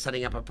looking at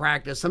setting up a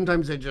practice.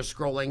 Sometimes they're just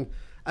scrolling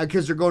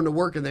because they're going to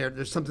work and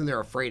there's something they're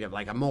afraid of,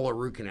 like a molar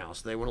root canal,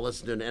 so they want to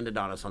listen to an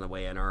endodontist on the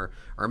way in, or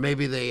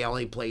maybe they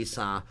only place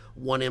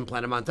 1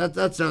 implant a month.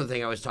 That's another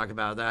thing I always talk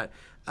about. That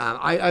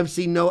I've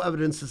seen no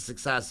evidence of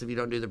success if you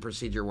don't do the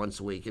procedure once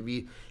a week.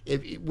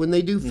 When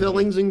they do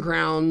fillings and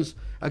crowns,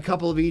 a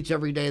couple of each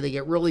every day, they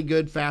get really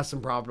good, fast,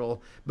 and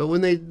profitable. But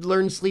when they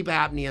learn sleep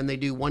apnea and they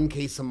do 1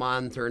 case a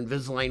month, or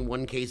Invisalign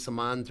 1 case a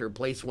month, or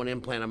place 1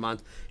 implant a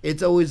month,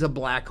 it's always a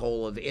black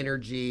hole of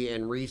energy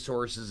and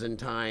resources and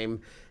time.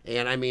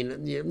 And I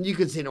mean, you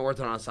could see in an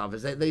orthodontist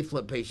office, they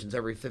flip patients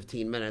every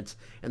 15 minutes,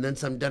 and then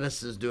some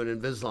dentist is doing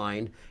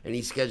Invisalign, and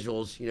he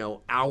schedules,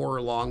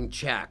 hour-long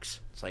checks.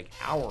 It's like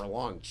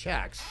hour-long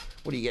checks.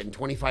 What are you getting,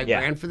 25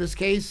 grand for this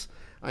case?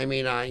 I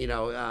mean, Do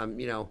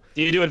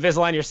you do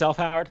Invisalign yourself,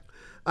 Howard?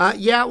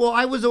 Yeah, well,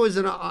 I've always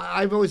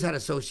had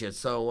associates,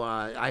 so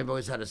I've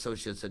always had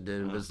associates that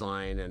did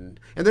Invisalign,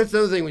 and that's the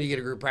other thing when you get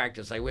a group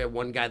practice. Like we have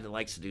one guy that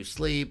likes to do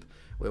sleep,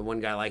 we have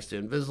one guy that likes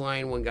to do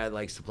Invisalign, one guy that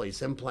likes to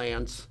place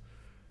implants,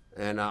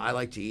 and I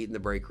like to eat in the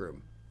break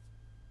room.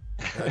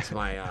 That's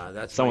my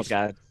someone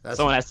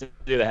has to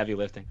do the heavy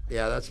lifting.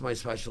 Yeah, that's my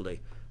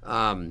specialty.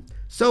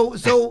 So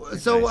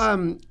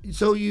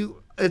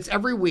it's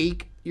every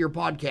week your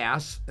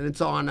podcast, and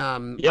it's on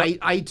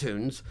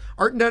iTunes.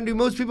 Do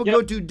most people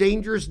go to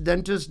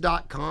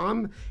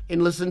dangerousdentist.com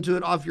and listen to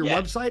it off your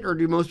website, or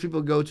do most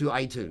people go to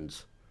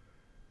iTunes?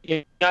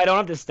 I don't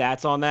have the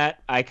stats on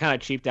that. I kind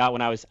of cheaped out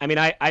when I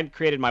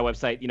created my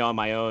website, on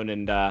my own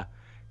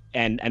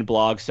and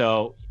blog.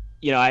 So,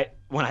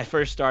 when I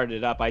first started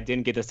it up, I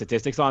didn't get the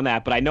statistics on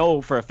that, but I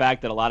know for a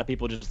fact that a lot of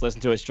people just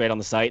listen to it straight on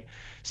the site.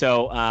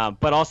 So,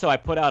 but also I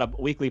put out a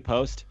weekly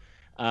post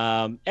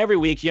every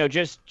week,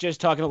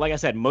 just talking, like I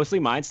said, mostly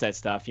mindset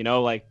stuff, you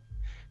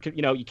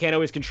can't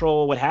always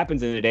control what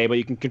happens in the day, but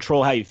you can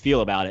control how you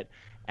feel about it.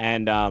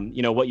 And,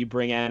 what you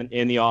bring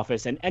in the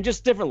office and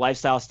just different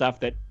lifestyle stuff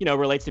that,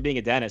 relates to being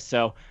a dentist.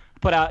 So I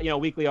put out, a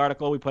weekly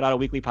article, we put out a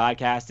weekly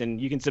podcast, and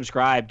you can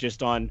subscribe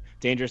just on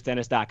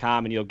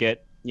dangerousdentist.com, and you'll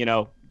get, you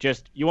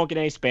won't get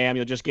any spam.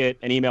 You'll just get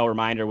an email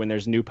reminder when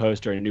there's a new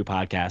post or a new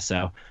podcast.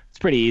 So it's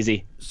pretty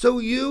easy. So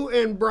you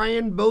and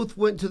Brian both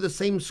went to the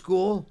same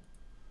school?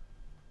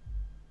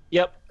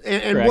 Yep.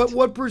 And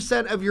what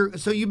percent of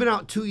so you've been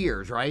out 2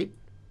 years, right?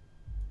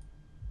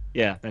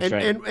 Yeah, that's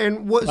right.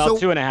 And what? Well,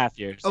 2.5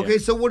 years. Okay,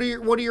 so what are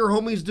your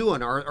homies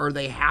doing? Are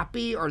they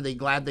happy? Are they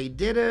glad they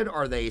did it?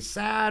 Are they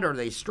sad? Are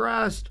they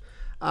stressed?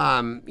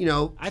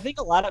 I think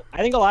a lot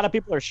of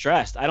people are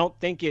stressed. I don't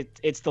think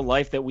it's the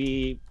life that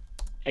we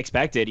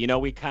expected.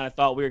 We kind of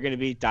thought we were going to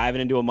be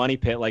diving into a money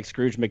pit like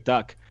Scrooge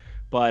McDuck,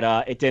 but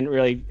it didn't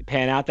really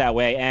pan out that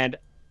way. And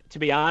to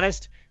be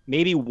honest,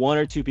 maybe 1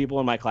 or 2 people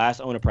in my class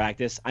own a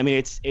practice. I mean,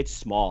 it's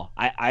small.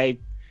 I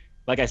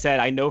like I said,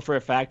 I know for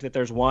a fact that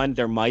there's one,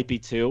 there might be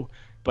two,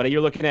 but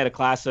you're looking at a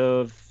class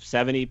of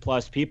 70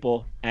 plus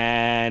people,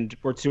 and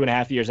we're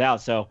 2.5 years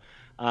out. So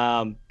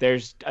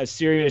there's a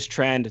serious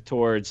trend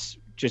towards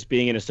just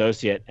being an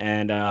associate.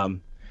 And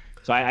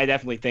so I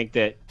definitely think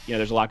that,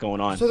 there's a lot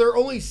going on. So there are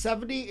only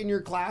 70 in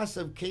your class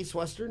of Case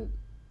Western?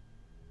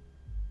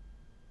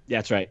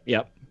 That's right.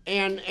 Yep.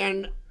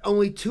 And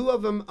only 2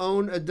 of them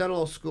own a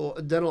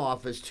dental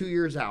office 2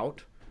 years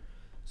out.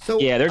 So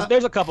yeah,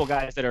 there's a couple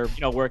guys that are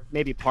work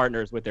maybe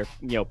partners with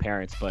their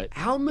parents, but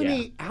how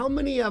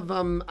many of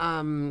them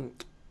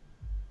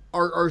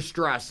are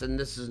stressed, and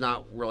this is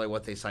not really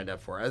what they signed up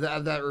for?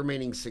 Of that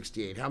remaining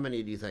 68, how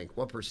many do you think?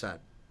 What percent?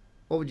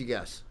 What would you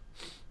guess?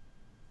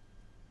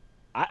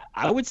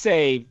 I would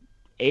say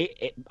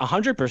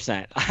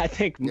 100%. I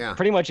think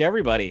pretty much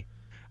everybody.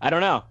 I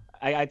don't know.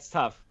 It's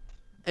tough.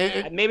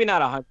 And maybe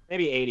not 100,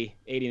 maybe 80,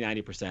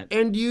 90%.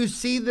 And do you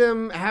see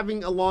them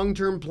having a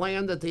long-term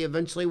plan that they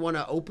eventually want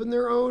to open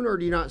their own, or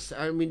do you not?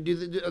 I mean,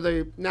 are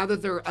they now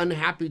that they're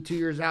unhappy 2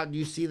 years out? Do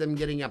you see them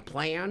getting a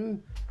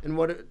plan, and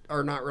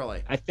or not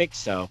really? I think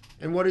so.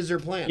 And what is their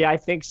plan? Yeah, I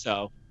think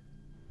so.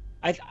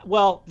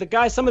 Well,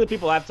 some of the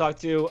people I've talked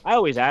to, I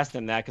always ask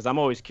them that because I'm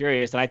always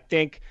curious, and I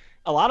think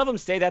a lot of them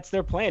say that's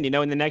their plan,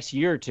 in the next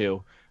year or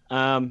two,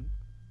 and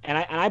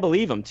I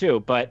believe them too,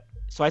 but.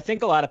 So I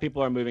think a lot of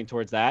people are moving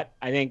towards that.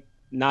 I think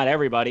not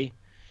everybody,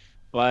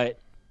 but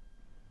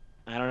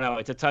I don't know.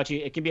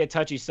 It can be a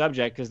touchy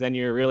subject because then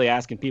you're really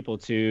asking people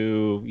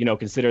to,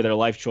 consider their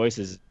life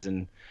choices,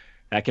 and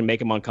that can make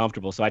them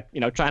uncomfortable. So I,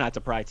 try not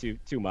to pry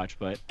too much,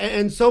 but.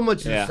 And so much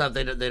of the stuff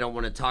they don't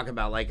want to talk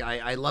about. Like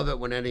I love it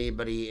when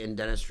anybody in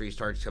dentistry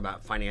starts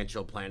about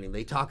financial planning.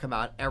 They talk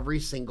about every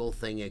single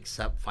thing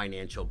except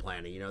financial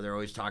planning. They're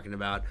always talking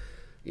about,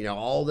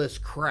 all this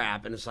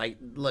crap. And it's like,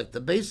 look,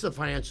 the basis of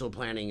financial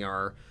planning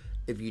are,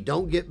 if you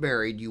don't get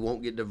married, you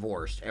won't get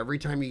divorced. Every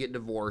time you get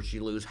divorced,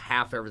 you lose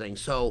half everything.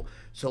 So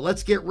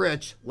let's get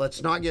rich.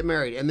 Let's not get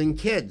married. And then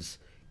kids.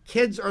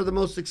 Kids are the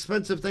most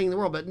expensive thing in the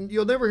world. But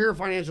you'll never hear a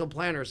financial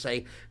planner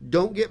say,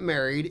 don't get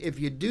married. If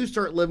you do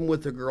start living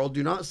with a girl,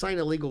 do not sign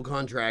a legal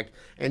contract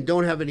and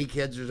don't have any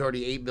kids. There's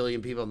already 8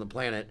 billion people on the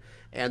planet.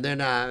 And then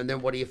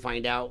what do you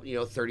find out,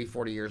 30,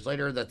 40 years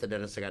later, that the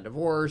dentist got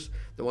divorced,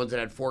 the ones that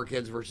had 4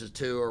 kids versus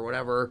 2 or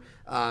whatever.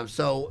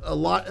 So a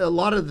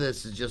lot of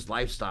this is just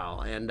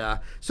lifestyle. And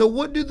so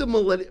what do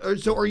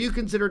so are you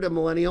considered a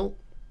millennial?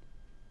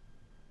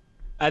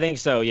 I think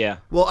so, yeah.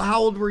 Well,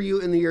 how old were you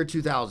in the year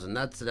 2000?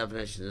 That's the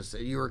definition.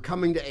 You were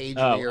coming to age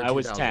in the year 2000. I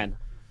was 10.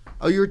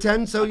 Oh, you were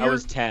 10? I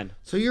was 10.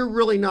 So you're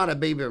really not a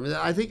baby boomer.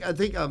 I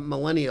think a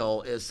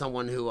millennial is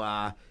someone who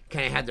kind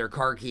of had their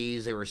car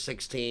keys. They were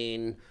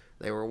 16.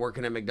 They were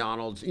working at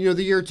McDonald's.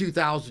 The year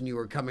 2000, you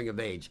were coming of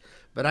age.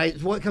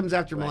 But what comes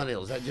after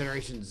millennials? Is that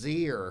Generation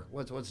Z or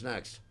what's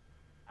next?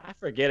 I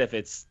forget if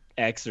it's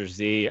X or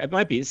Z. It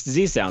might be.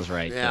 Z sounds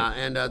right. Yeah,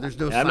 and there's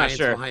no science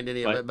behind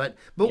any of it. But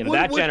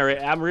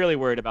I'm really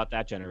worried about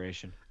that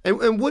generation.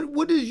 And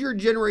what does your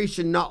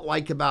generation not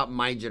like about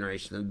my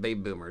generation, the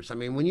baby boomers? I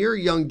mean, when you're a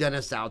young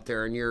dentist out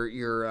there and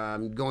you're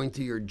going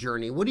through your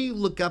journey, what do you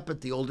look up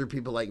at the older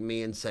people like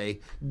me and say,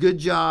 good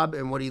job,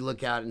 and what do you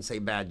look at and say,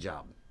 bad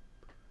job?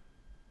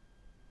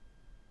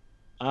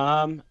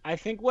 I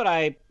think what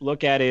I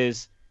look at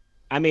is,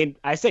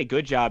 I say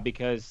good job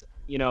because,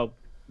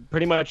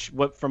 pretty much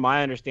what, from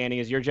my understanding,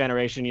 is your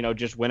generation,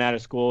 just went out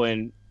of school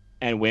and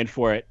went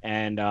for it.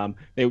 And,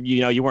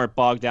 you weren't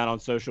bogged down on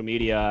social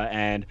media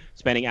and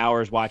spending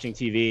hours watching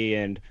TV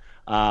and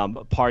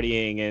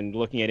partying and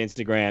looking at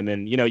Instagram.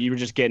 And, you were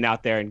just getting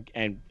out there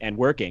and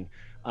working.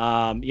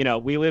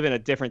 We live in a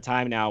different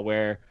time now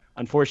where,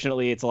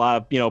 unfortunately, it's a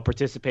lot of,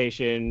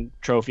 participation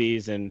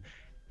trophies and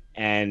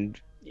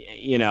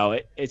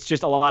it's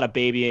just a lot of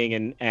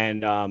babying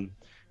and not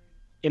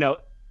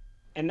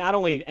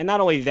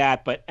only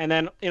that, but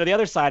then the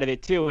other side of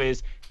it too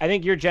is I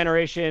think your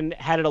generation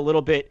had it a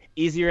little bit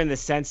easier in the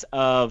sense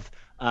of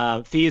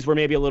fees were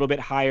maybe a little bit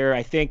higher.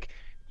 I think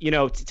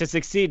to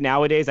succeed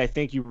nowadays, I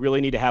think you really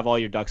need to have all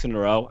your ducks in a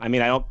row. I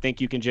don't think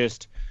you can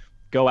just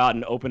go out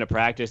and open a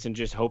practice and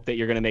just hope that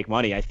you're going to make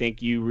money. I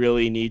think you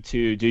really need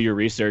to do your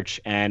research,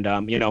 and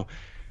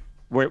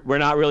we're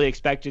not really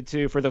expected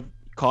to, for the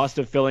cost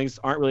of fillings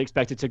aren't really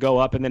expected to go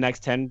up in the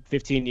next 10,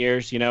 15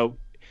 years.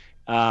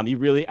 I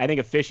think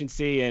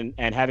efficiency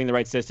and having the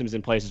right systems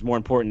in place is more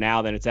important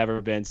now than it's ever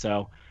been.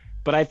 So,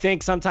 but I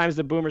think sometimes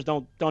the boomers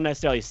don't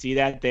necessarily see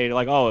that. They're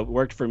like, oh, it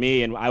worked for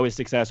me and I was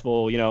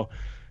successful,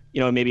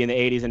 maybe in the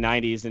 80s and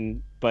 90s.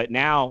 But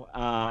now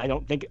I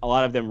don't think a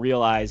lot of them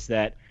realize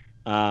that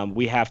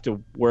we have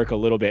to work a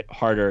little bit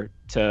harder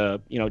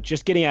to,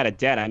 just getting out of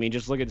debt.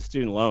 Just look at the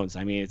student loans.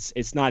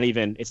 It's not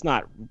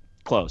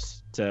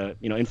close to,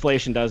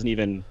 inflation doesn't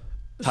even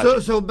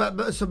touch so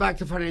back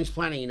to financial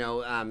planning.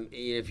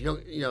 If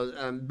you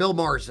don't, Bill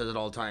Maher says it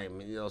all the time.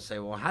 They'll say,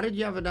 well, how did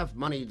you have enough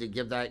money to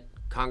give that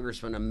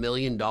congressman $1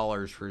 million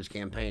for his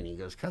campaign. He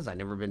goes, because I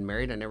never been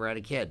married, I never had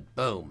a kid.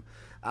 Boom.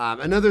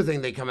 Another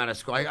thing, they come out of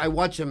school. I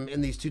watch them in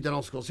these 2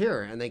 dental schools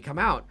here, and they come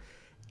out,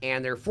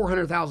 and they're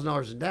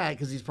 $400,000 in debt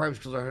because these private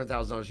schools are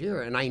 $100,000 a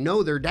year. And I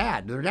know their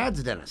dad. Their dad's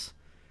a dentist.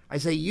 I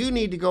say, you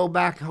need to go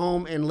back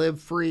home and live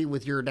free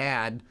with your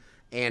dad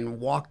and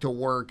walk to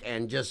work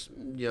and just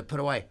put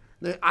away.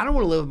 I don't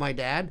want to live with my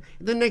dad.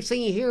 And then next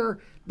thing you hear,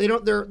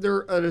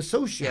 they're an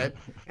associate,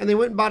 and they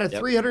went and bought a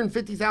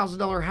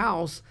 $350,000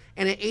 house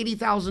and an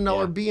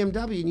 $80,000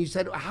 BMW. And you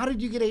said, how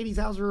did you get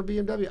 $80,000 for a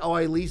BMW? Oh,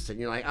 I leased it.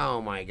 And you're like,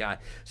 oh my God.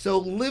 So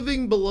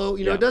living below,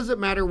 it doesn't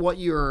matter what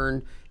you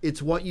earn,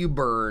 it's what you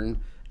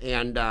burn.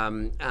 And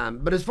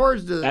but as far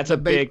as that's a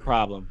big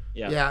problem.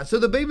 Yeah. So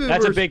the baby boomers,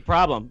 that's a big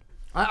problem.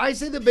 I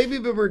say the baby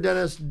boomer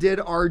dentists did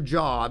our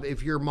job.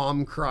 If your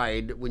mom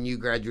cried when you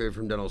graduated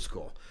from dental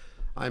school,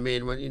 I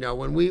mean,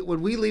 when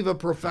we leave a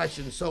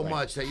profession so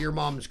much that your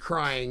mom's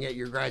crying at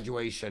your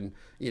graduation,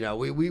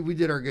 we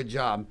did our good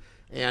job.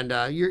 And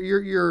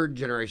your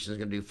generation is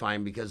going to do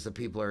fine because the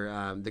people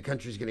are the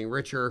country's getting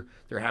richer.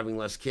 They're having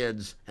less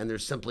kids, and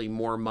there's simply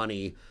more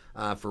money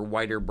for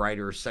whiter,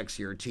 brighter,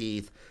 sexier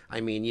teeth.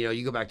 I mean,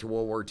 you go back to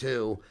World War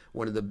II.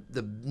 One of the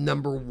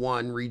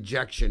 #1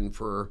 rejection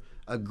for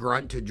a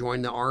grunt to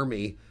join the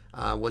army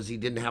was he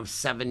didn't have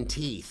 7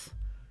 teeth.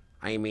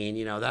 I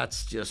mean,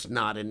 that's just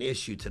not an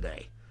issue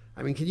today.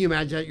 I mean, can you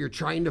imagine that? You're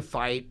trying to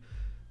fight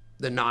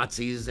the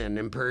Nazis and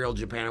Imperial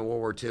Japan in World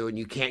War II, and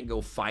you can't go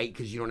fight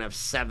because you don't have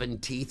 7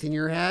 teeth in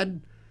your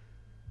head?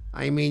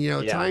 I mean,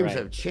 times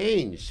have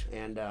changed,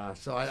 and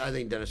so I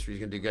think dentistry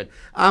is going to do good.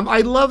 I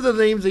love the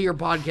names of your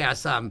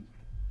podcasts.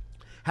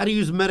 How to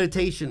use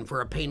meditation for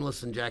a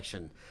painless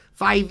injection.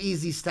 5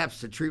 easy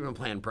steps to treatment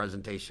plan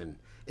presentation.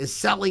 Is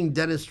selling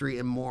dentistry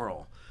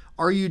immoral?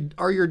 Are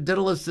your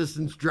dental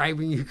assistants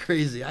driving you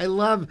crazy? I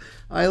love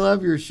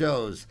your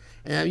shows.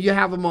 And you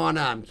have them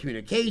on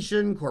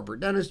communication, corporate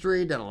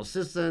dentistry, dental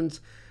assistants,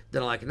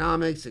 dental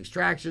economics,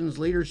 extractions,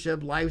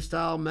 leadership,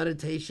 lifestyle,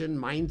 meditation,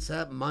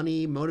 mindset,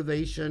 money,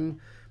 motivation,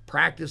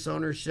 practice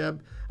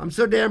ownership. I'm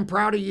so damn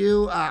proud of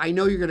you. I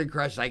know you're going to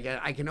crush it.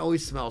 I can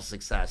always smell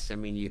success. I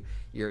mean,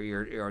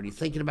 you're already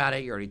thinking about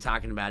it. You're already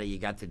talking about it. You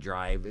got the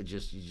drive. You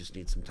just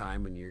need some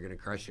time, and you're going to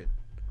crush it.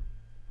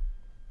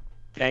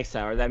 Thanks,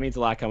 Howard. That means a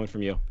lot coming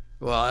from you.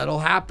 Well, it'll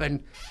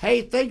happen.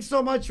 Hey, thanks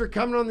so much for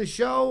coming on the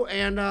show,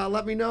 and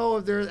let me know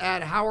if there's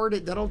at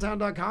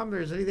howard@dentaltown.com. If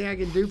there's anything I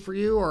can do for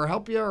you or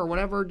help you or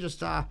whatever.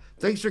 Just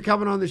thanks for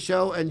coming on the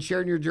show and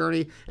sharing your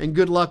journey, and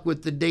good luck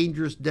with the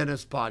Dangerous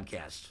Dentist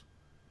podcast.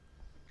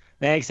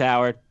 Thanks,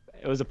 Howard.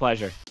 It was a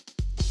pleasure.